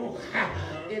might know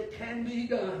it can be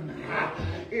done.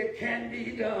 It can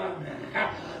be done.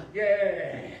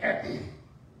 Yeah.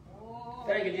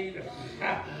 Thank you, Jesus.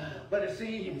 But it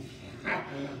seems,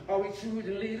 are we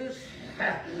choosing leaders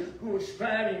who are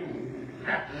striving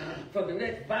for the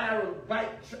next viral bite,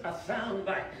 a sound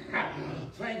bite?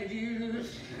 Thank you,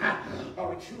 Jesus.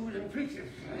 Are we choosing preachers?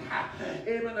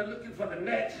 Amen. Are looking for the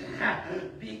next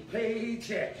big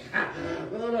paycheck?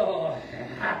 Oh Lord.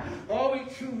 Are we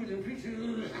choosing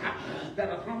preachers that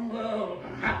are humble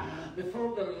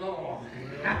before the Lord?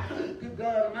 Good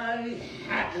God Almighty.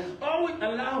 Are we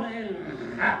allowing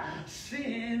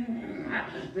sin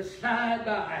to slide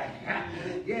by?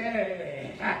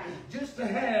 Yeah. Just to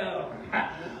have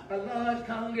a large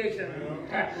congregation.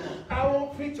 I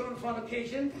won't preach on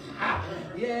fornication.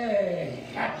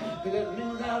 Yeah. Because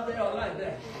men out there are like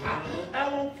that. I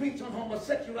won't preach on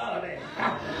homosexuality.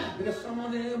 Because some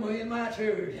of them are in my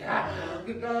church.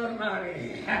 Good God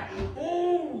Almighty.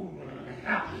 Oh,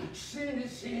 sin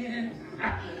is sin.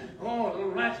 Oh, the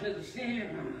righteousness of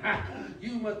sin.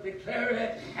 You must declare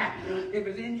it. If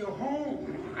it's in your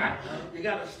home, you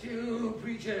got to still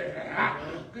preach it.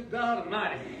 Good God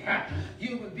Almighty.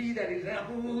 You must be that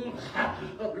example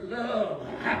of love.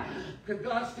 Because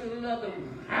God still loves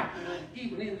them.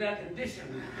 Even in that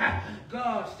condition,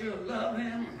 God still loves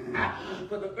him.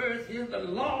 For the earth is the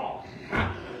Lord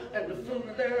and the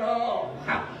fullness thereof,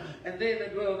 and they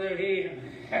that dwell therein.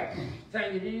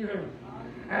 Thank you, Jesus.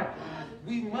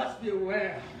 We must be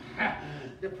aware.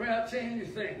 The prayer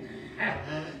changes things.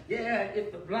 Yeah,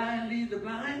 if the blind lead the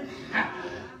blind,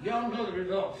 y'all know the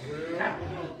results.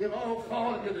 They'll all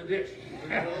fall into the ditch.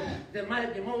 There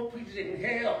might be more preachers in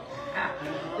hell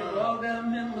than all their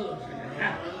members.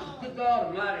 Good God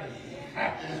Almighty.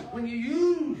 When you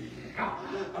use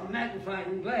a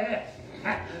magnifying glass,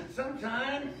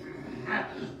 sometimes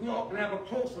we ought to have a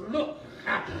closer look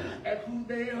at who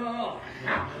they are.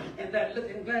 And that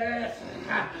looking glass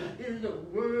is the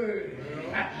Word.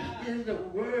 Is the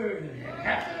Word.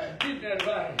 Get that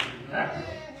right.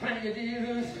 Thank you,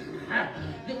 Jesus.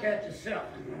 Look at yourself.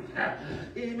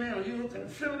 Amen. Are you a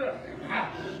contributor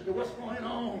to what's going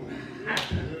on?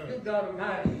 Good God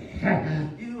Almighty.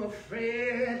 You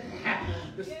afraid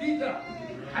to speak up?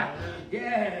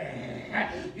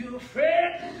 Yeah. You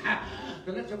afraid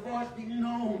to let your voice be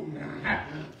known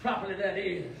properly, that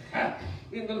is,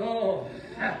 in the Lord.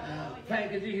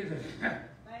 Thank you, Jesus.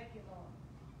 Thank you, Lord.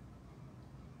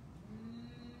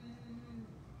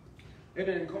 It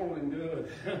ain't cold and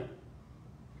good.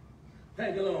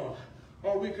 Thank you, Lord.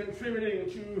 Are we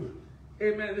contributing to,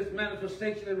 amen, this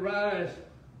manifestation and rise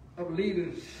of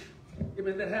leaders,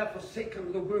 amen, that have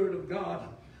forsaken the word of God,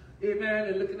 amen,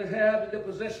 and looking to have in their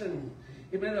possession,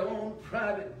 amen, their own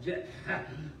private jet,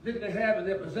 looking to have in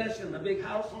their possession a big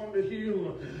house on the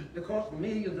hill that costs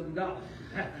millions of dollars.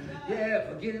 Yeah,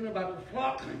 forgetting about the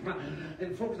flock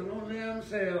and focusing on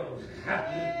themselves.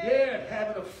 Yeah,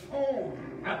 having a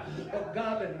form of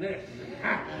godliness,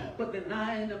 but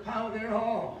denying the power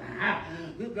thereof.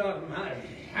 Good God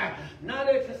Almighty. Not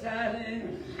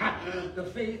exercising the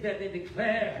faith that they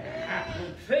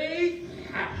declare. Faith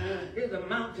is a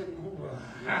mountain mover.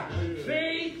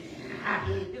 Faith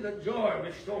is a joy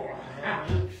restorer.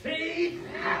 Faith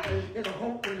is a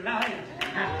hope reliant.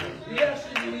 Yes,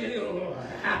 it will.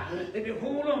 If you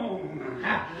hold on,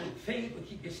 faith will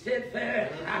keep you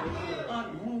steadfast,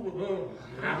 unmovable,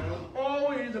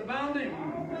 always abounding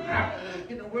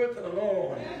in the work of the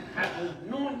Lord,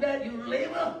 knowing that you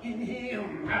labor in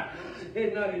Him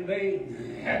is not in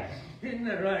vain. Isn't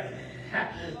that right?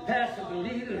 pastors and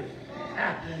leaders,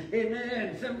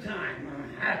 amen, sometimes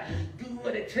do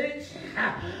what it takes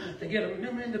to get a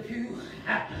member in the pew,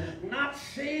 not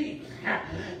saved.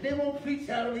 They won't preach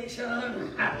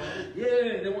salvation.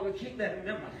 Yeah, they want to keep that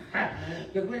member.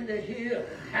 Because when they hear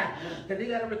that they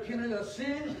got to repent of their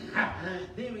sin,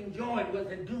 they're enjoying what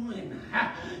they're doing.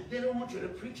 They don't want you to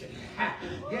preach it.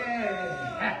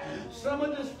 Yeah, some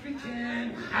are just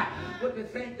preaching what they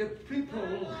think the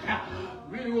people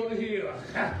really want to hear.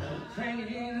 Thank you,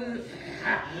 Jesus.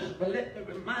 But let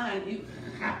me remind you,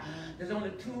 there's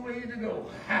only two ways to go.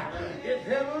 It's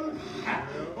heaven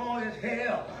or it's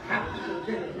hell.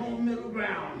 There's no middle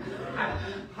ground.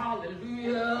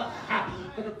 Hallelujah.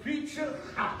 For the preacher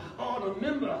or the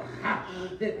member,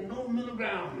 there's no middle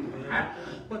ground.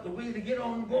 But the way to get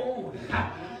on board,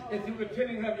 if you're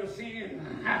repenting of your sin,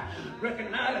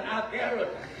 recognizing I've erred,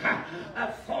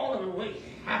 I've fallen away,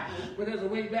 but there's a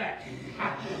way back.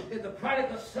 If the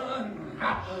prodigal son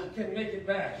can make it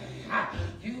back,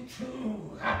 you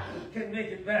too can make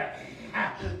it back.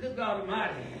 Good God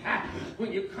Almighty,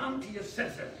 when you come to your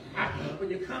senses, when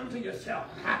you come to yourself,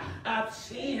 I've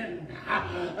sinned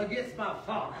against my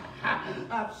Father.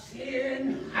 I've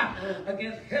sinned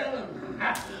against heaven.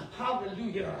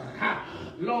 Hallelujah.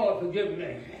 Lord, forgive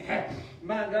me.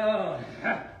 My God.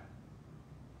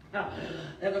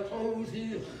 As I close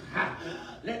here,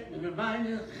 let me remind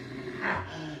you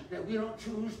that we don't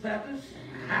choose pastors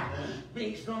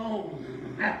based on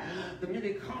the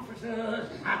many conferences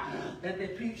that they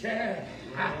preach at,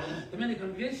 the many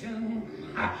conventions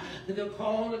that they're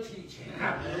called to teach,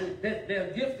 that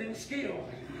their gift and skill.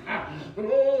 But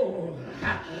oh,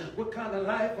 what kind of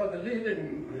life are they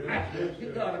living?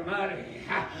 Good God Almighty,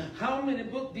 how many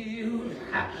book deals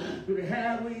do they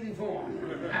have waiting for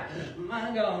them?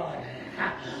 My God,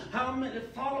 how many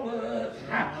followers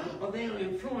are they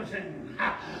influencing?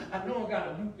 I know I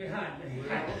got a group behind me.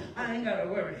 I ain't got to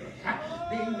worry.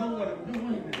 They know what I'm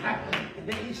doing.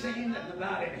 They ain't saying nothing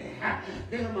about it.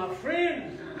 They're my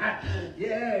friends.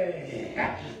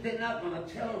 Yeah, they're not going to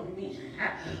tell me.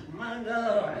 My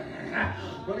God.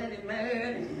 But any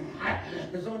man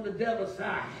is on the devil's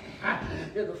side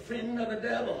is a friend of the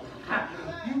devil.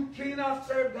 You cannot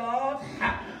serve God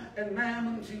and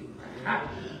mammon too.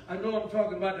 I know I'm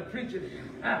talking about the preachers,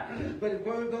 but the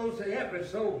word goes to every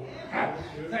soul.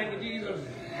 Thank you, Jesus.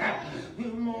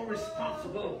 We're more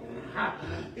responsible,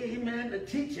 amen, to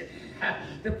teach it,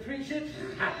 to preach it,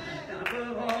 and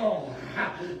above all,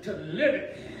 to live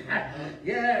it.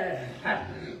 Yeah,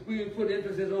 we put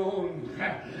emphasis on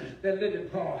the living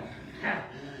part.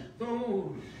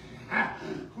 Those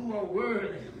who are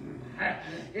worthy,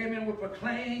 amen, will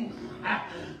proclaim,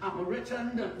 I'm a rich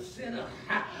undone sinner,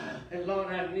 and Lord,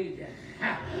 I need you.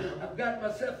 I've got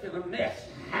myself in a mess.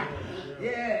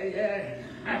 Yeah,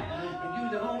 and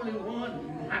you're the only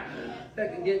one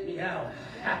that can get me out.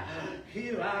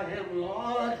 Here I am,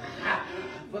 Lord.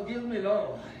 Forgive me,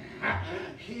 Lord.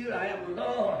 Here I am,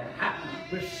 Lord.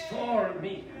 Restore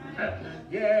me.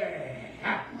 Yeah.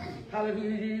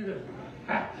 Hallelujah, Jesus.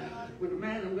 With the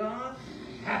man of God,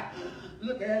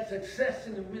 look at success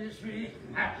in the ministry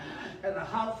as a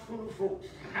house full of folks.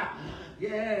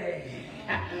 Yeah.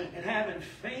 And having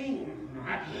fame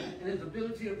and his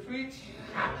ability to preach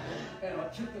and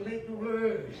articulate the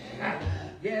word.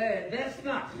 Yeah, that's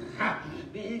not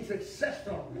being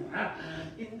successful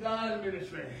in God's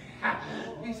ministry.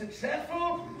 Be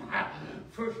successful,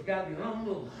 first you got to be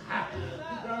humble.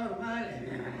 God Almighty,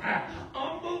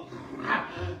 humble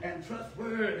and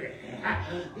trustworthy.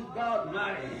 God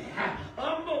Almighty,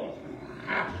 humble.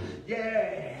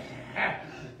 Yeah.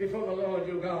 Before the Lord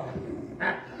your God.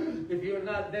 If you're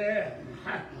not there,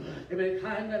 you may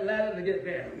climb that ladder to get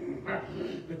there.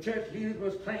 The church leaders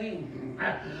must claim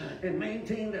and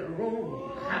maintain that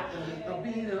role of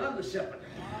being an under shepherd.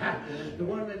 The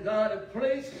one that God has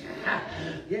placed,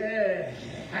 yeah,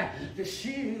 to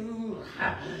shield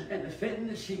and defend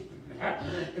the sheep.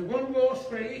 If one goes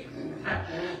astray,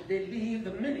 they leave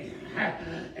the many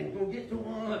and go get the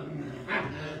one.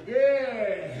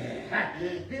 Yeah,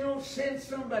 they don't send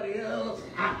somebody else,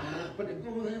 but they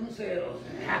go themselves.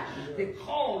 They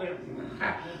call them.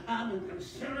 I'm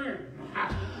concerned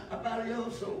about your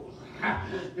soul.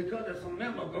 Because if some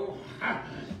member go,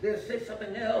 they'll say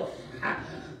something else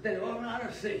they ought not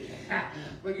to say.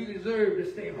 But you deserve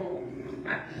to stay home.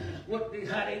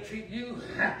 How they treat you,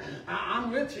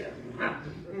 I'm with you.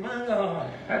 My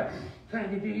God,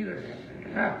 thank you, Jesus.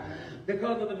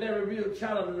 Because of the very real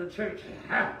challenge of the church,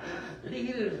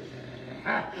 leaders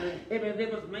Amen.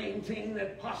 They must maintain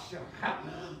that posture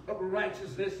of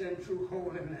righteousness and true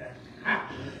holiness.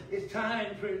 It's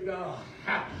time, praise God,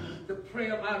 to pray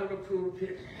them out of the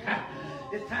pulpit.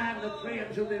 It's time to pray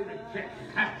until they repent.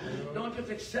 Don't just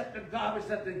accept the garbage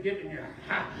that they're giving you.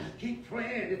 Keep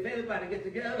praying. If everybody get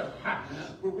together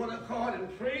with one accord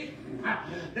and pray,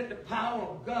 let the power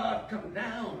of God come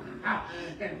down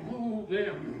and move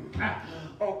them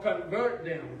or convert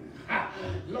them.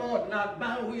 Lord, not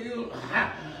my will,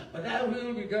 but thy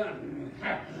will be done.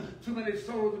 Too many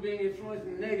souls are being influenced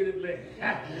negatively.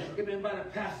 Amen. By the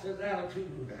pastor's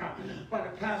attitude, by the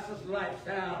pastor's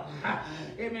lifestyle.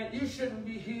 Amen. You shouldn't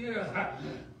be here.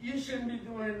 You shouldn't be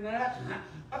doing that.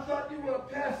 I thought you were a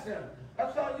pastor. I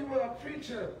thought you were a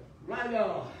preacher. Right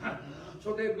on.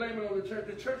 So they blame it on the church.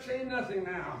 The church ain't nothing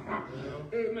now.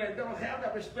 Amen. Don't have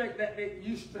that respect that they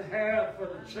used to have for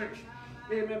the church.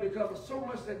 Amen. Because of so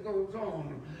much that goes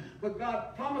on. But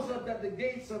God promised us that the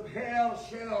gates of hell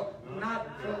shall not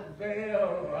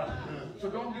prevail. So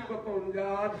don't give up on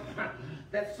God.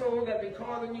 That soul that be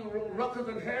calling you ruckers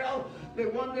in hell, may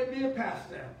one day be a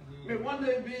pastor. May one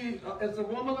day be, as a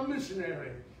woman, a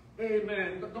missionary.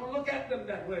 Amen. But don't look at them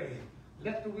that way.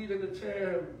 Let the wheat and the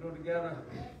tare go together.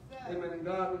 Amen. And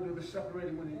God will do the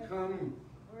separating when He comes.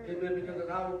 Amen. Because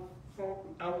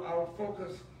our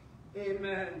focus,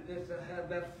 amen, is to have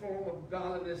that form of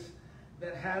godliness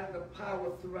that has the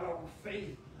power through our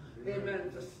faith,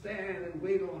 amen, to stand and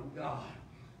wait on God.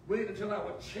 Wait until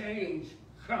our change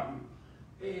come,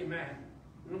 amen.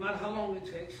 No matter how long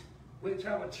it takes, wait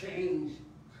until our change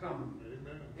come,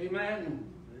 amen.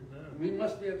 We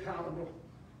must be accountable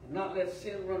and not let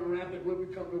sin run rampant when we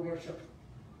come to worship,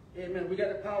 amen. We got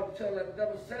the power to tell that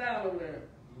devil, sit down over there.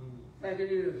 Thank you,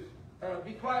 Jesus.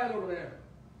 Be quiet over there.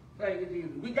 Thank you,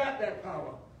 Jesus. We got that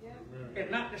power. And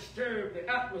not disturb the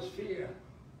atmosphere,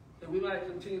 that we might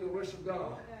continue to worship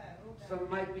God. Some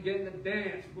might begin to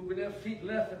dance, moving their feet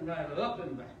left and right, or up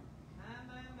and back.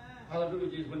 Hallelujah,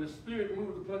 Jesus. When the Spirit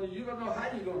moves upon you, you don't know how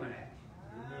you're going to act.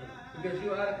 Because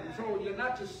you're out of control. You're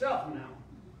not yourself now.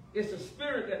 It's the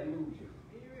Spirit that moves you.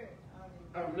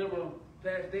 I remember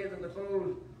past days in the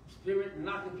closed Spirit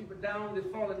knocking people down. They're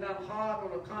falling down hard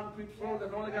on a concrete floor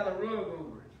that only got a rug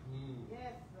over it.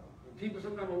 People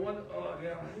sometimes wonder, oh,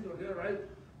 yeah, they're right.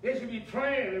 They should be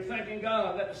praying and thanking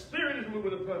God that the Spirit is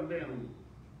moving upon them.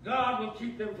 God will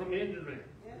keep them from injury.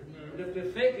 And if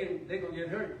they're faking, they're going to get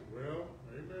hurt. Well,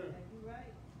 amen.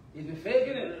 If you're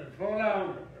faking it, fall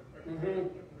down.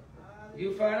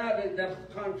 You find out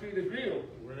that concrete is real.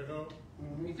 Well,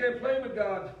 you can't play with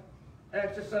God.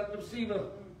 Ask the son of deceiver.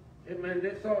 Amen.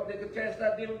 They thought they could cast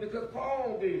out demons because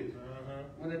Paul did.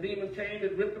 When the demon came,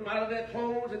 it ripped them out of their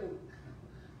clothes and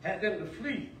had them to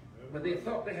flee. But they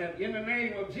thought they had, in the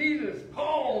name of Jesus,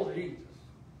 Paul's Jesus.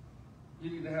 You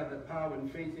need to have that power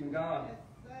and faith in God.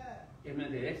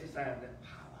 Amen. To exercise that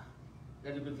power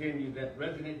that is within you, that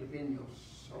resonates within your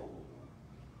soul.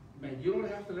 Man, you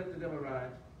don't have to let the devil ride.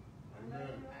 amen.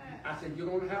 I said, you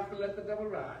don't have to let the devil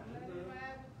ride.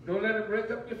 Don't let him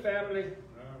break up your family.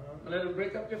 Don't let him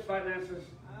break up your finances.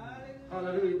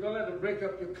 Hallelujah. Don't let him break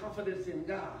up your confidence in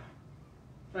God.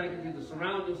 Thank you to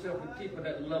surround yourself with people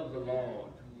that love the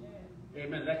Lord.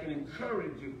 Amen. That can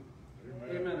encourage you.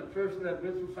 Amen. A person that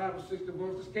went through 5 or 6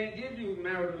 divorces can't give you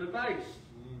marital advice.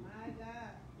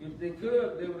 If they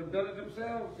could, they would have done it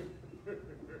themselves.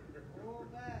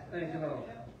 Thank you, Lord.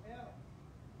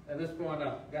 At this point,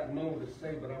 I've got more to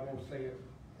say, but I won't say it.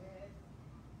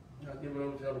 I'll give it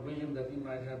over to Elder William that he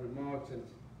might have remarks and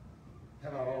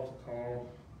have our altar call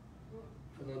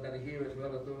for those that are here as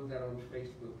well as those that are on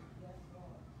Facebook.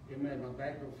 Amen. My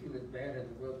back don't feel as bad as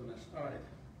it was when I started.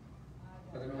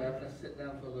 But I know after I sit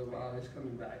down for a little while, it's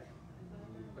coming back.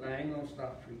 But I ain't going to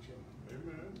stop preaching.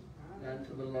 Amen. Not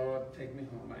until the Lord take me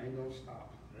home. I ain't going to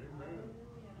stop. Amen.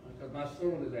 Because my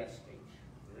soul is at stake.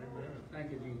 Amen.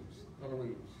 Thank you, Jesus. Brother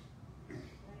Williams.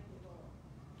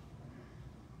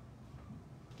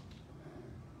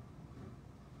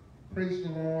 Praise the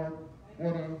Lord.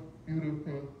 What a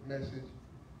beautiful message.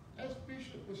 As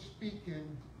Bishop was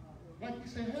speaking, like he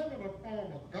said, having a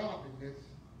form of godliness,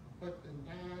 but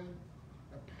denying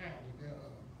the power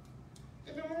thereof.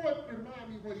 And the Lord reminded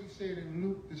me what he said in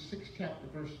Luke, the 6th chapter,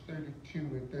 verse 32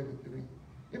 and 33.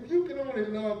 If you can only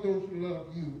love those who love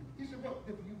you, he said, what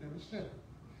if you did a sinner?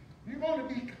 You're going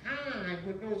to be kind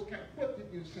with those kind. What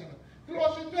did you sinner? The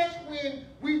Lord said, that's when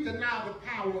we deny the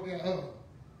power thereof.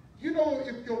 You know,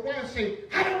 if your wife say,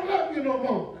 I don't love you no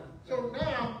more. So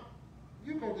now,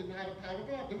 you're going to deny the power of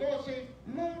God. The Lord says,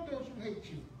 love those who hate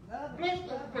you. Bless those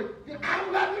who pray. I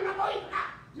don't love you no more.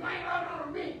 You ain't loving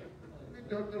on me.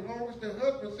 The longest the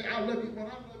husband say, I love you, but I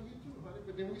love you too, honey.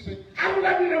 But then we say, I don't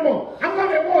love you no more. I'm going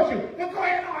to divorce you. Well, go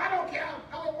ahead on. I don't care.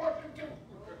 I will divorce you too.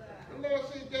 The Lord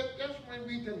said that's when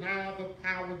we deny the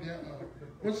power thereof.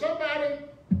 When somebody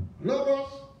loves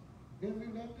us, then we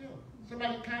love them.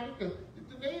 Somebody kind of, if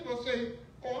the neighbor say,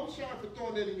 oh, I'm sorry for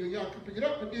throwing that in your yard, you pick it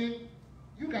up, but then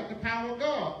you got the power of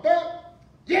God. But,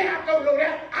 yeah, I throw it over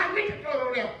there. I need to throw it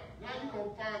over there. Now you're going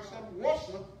to find some worse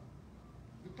to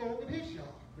throw it in his yard.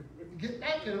 You get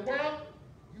back in it. Why?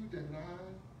 You deny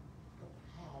the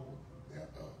power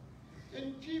thereof.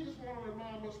 And Jesus wants to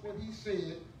remind us what he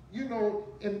said. You know,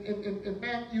 in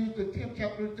Matthew, the 10th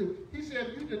chapter, 2, he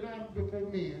said, you deny me before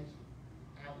men,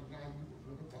 I deny you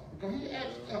before the Father. Because he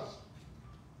asked us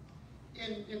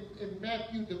in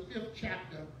Matthew, the 5th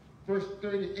chapter, verse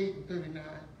 38 and 39,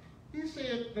 he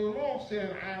said, the law said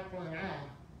an eye for an eye,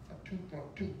 a tooth for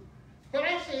a tooth. But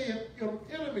I say, if your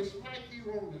enemy smite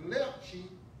you on the left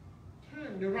cheek,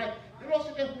 turn the right. The Lord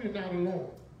said, that's really not the law.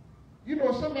 You know,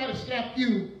 if somebody slapped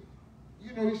you,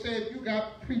 you know, he said, you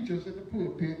got preachers in the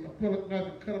pulpit, or pull up knife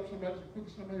and cut up somebody and quick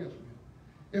somebody else with.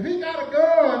 If he got a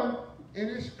gun in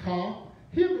his car,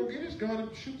 he'll go get his gun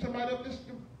and shoot somebody up just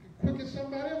quick as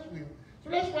somebody else will. So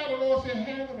that's why the Lord said,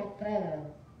 having a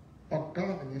form of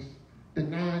godliness,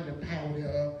 denying the power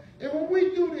thereof. And when we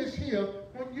do this here,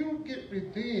 when you get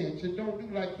revenge and don't do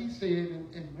like he said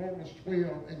in Romans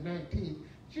 12 and 19,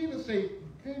 Jesus said,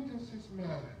 vengeance is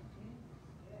mine.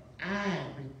 I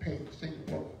repay, say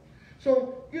the Lord.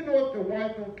 So, you know, if the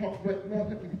wife don't talk right, Lord,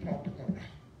 help me to talk to her right.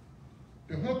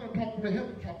 The husband don't talk right, help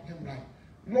me to talk to him right.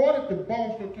 Lord, if the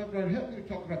boss don't talk right, help me to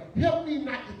talk right. Help me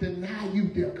not to deny you,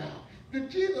 dear God. Then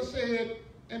Jesus said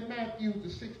in Matthew, the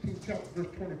 16th chapter,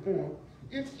 verse 24,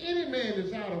 if any man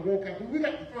desire to walk out, we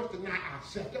got to first deny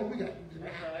ourselves. Oh, we got to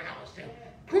deny ourselves.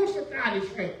 Crucify this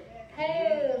faith.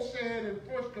 Paul said in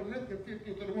 1 Corinthians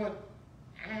 15:31,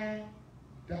 I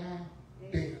die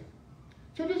daily.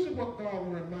 So this is what God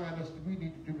will remind us that we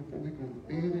need to do before we go to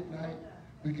bed at night.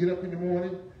 We get up in the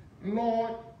morning.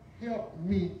 Lord, help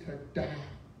me to die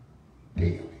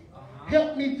daily.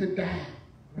 Help me to die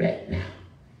right now.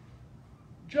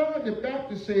 John the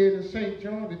Baptist said in St.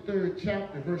 John the 3rd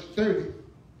chapter, verse 30,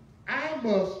 I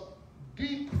must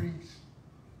decrease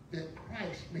that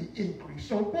Christ may increase.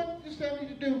 So what does that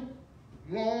need to do?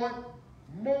 Lord,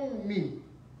 mold me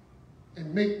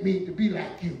and make me to be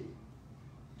like you.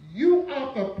 You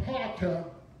are the potter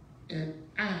and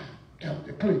I am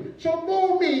the clay. So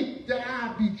mold me that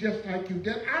I be just like you,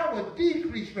 that I will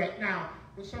decrease right now.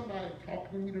 When somebody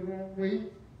talking to me the wrong way,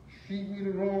 treat me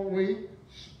the wrong way,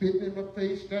 spitting in my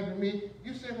face, stabbing me,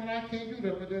 you say, well, I can't do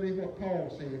that, but that ain't what Paul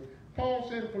said. Paul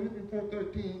said in Philippians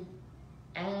 4:13,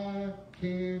 I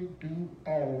can do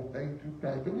all things through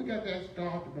Christ. But we got to ask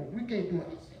God to mold. We can't do it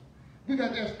ourselves. We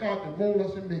got to ask God to mold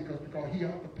us and make us because he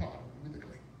is the potter with the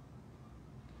clay.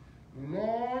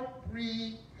 Lord,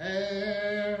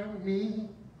 prepare me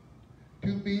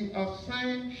to be a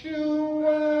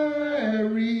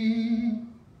sanctuary,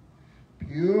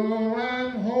 pure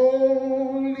and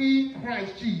holy,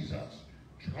 Christ Jesus,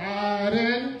 tried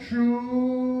and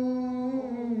true,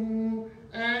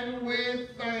 and with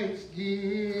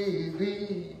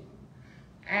thanksgiving,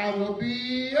 I will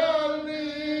be a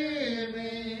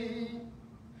living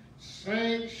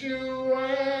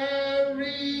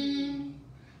sanctuary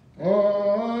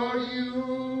for you.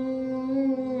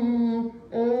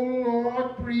 Oh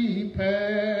Lord,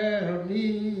 prepare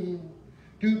me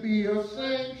to be a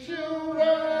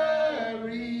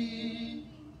sanctuary,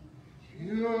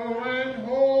 pure and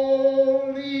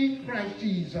holy, Christ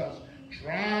Jesus,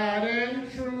 tried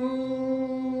and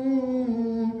true,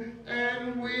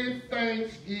 and with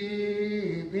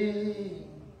thanksgiving,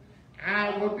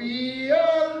 I will be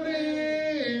a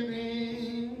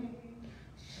living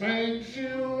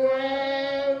sanctuary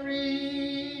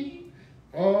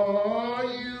for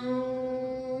you.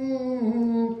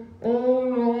 Oh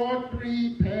Lord,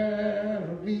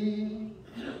 prepare me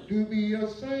to be a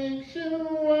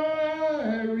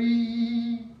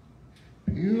sanctuary,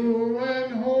 pure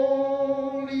and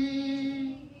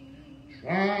holy,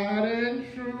 tried and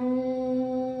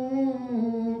true,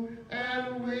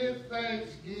 and with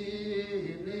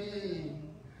thanksgiving,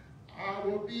 I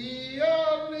will be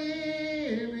a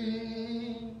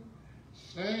living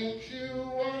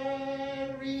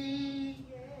sanctuary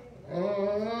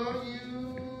for you.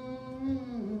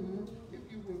 If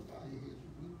you would bow your heads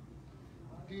with me.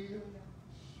 Dear,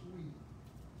 sweet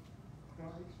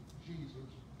Christ Jesus,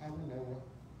 our Lord,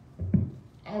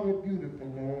 our beautiful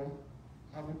Lord,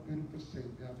 our beautiful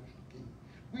Savior, our King.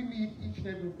 We need each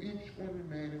one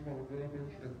man and woman, brother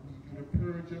and sister. We need you to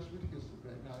purge us with hyssop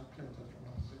right now and cleanse us from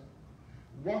ourselves.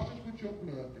 Wash us with your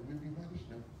blood that we be white as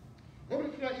snow. Open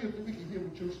up our ears that we can hear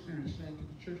what your spirit is saying to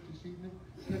the church this evening.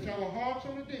 Touch our hearts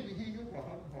on the day we hear your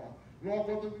heart. Lord,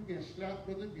 whether we've been slapped,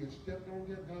 whether we've been stepped on,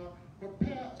 dear God,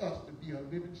 prepare us to be a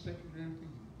living sanctuary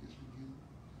for you this weekend.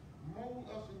 Mold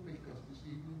us and make us this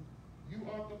evening. You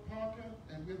are the potter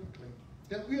and we're the clay.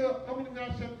 That we are humbling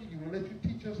ourselves to you and let you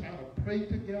teach us how to pray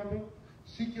together,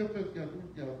 seek your face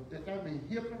together, that I may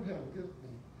hear from heaven.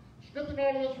 Strengthen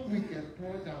all of us from weekend,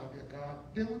 pouring down, dear God.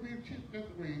 Then we'll be teach us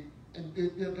the way, and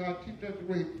dear God, teach us the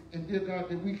way, and dear God,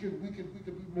 that we can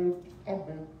be more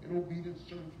humble and obedient,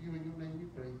 serving for you. In your name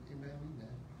we pray. Amen.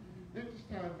 Amen. At this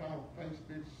time, our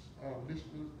faith-based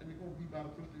listeners, and they're going to be by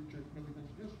the First Church Ministers.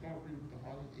 Just start reading with the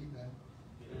heart. Amen.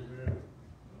 Amen.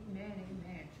 Amen,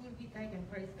 amen. Truly we thank and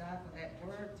praise God for that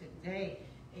word today.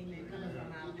 Amen. Coming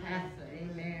from our pastor.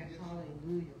 Amen.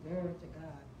 Hallelujah. Glory to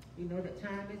God. You know the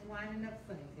time is winding up,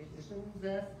 saints. It behooves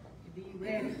us to be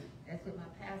ready. That's what my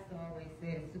pastor always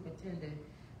said, Superintendent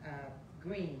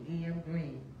Green, E.M.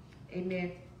 Green.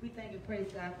 Amen. We thank and praise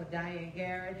God for Diane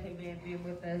Garrett, amen, being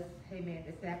with us, amen,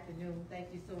 this afternoon. Thank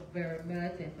you so very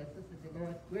much. And for Sister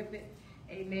Dolores Griffith,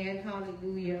 amen,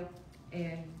 hallelujah.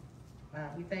 And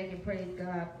we thank and praise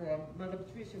God for Mother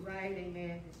Patricia Wright,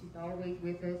 amen, that she's always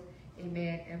with us,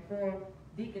 amen. And for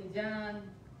Deacon John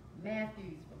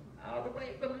Matthews, all the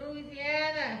way from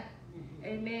Louisiana,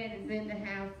 amen, is in the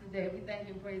house today. We thank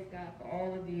and praise God for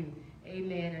all of you,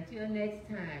 amen. Until next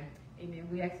time, amen,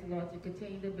 we ask the Lord to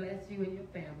continue to bless you and your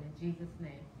family in Jesus'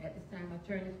 name. At this time, I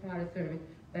turn this part of service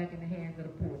back in the hands of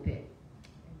the pulpit.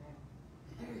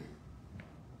 Amen.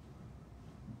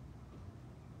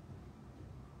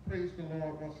 Praise the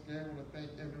Lord once again. I want to thank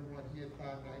everyone here at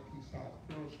 519 South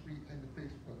Pearl Street and the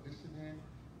Facebook listening.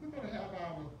 We're going to have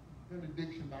our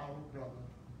benediction by our brother,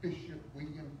 Bishop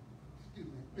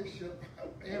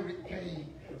Eric Kane.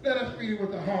 Let us read it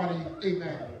with a hearty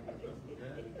amen.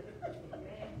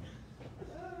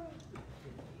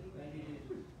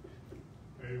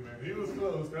 Amen. He was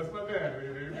close. That's my dad.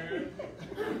 Amen.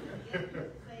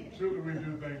 Truly, we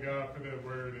do thank God for that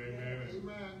word. Amen. And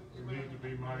Amen. we need to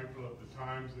be mindful of the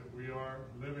times that we are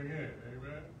living in.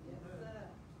 Amen. Yes, sir.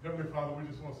 Heavenly Father, we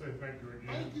just want to say thank you again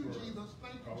Thank you, for Jesus.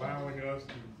 Thank you, allowing Jesus. us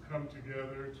to come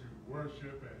together to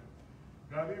worship and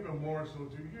God, even more so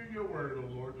to hear your word, O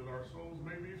Lord, that our souls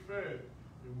may be fed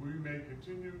and we may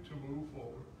continue to move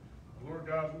forward. Lord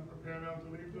God, we prepare now to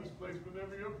leave this place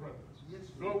whenever your presence.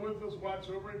 Yes, Go with us, watch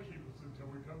over, and keep us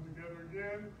until we come together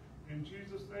again. In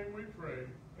Jesus' name we pray.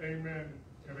 Amen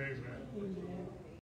and amen. Amen.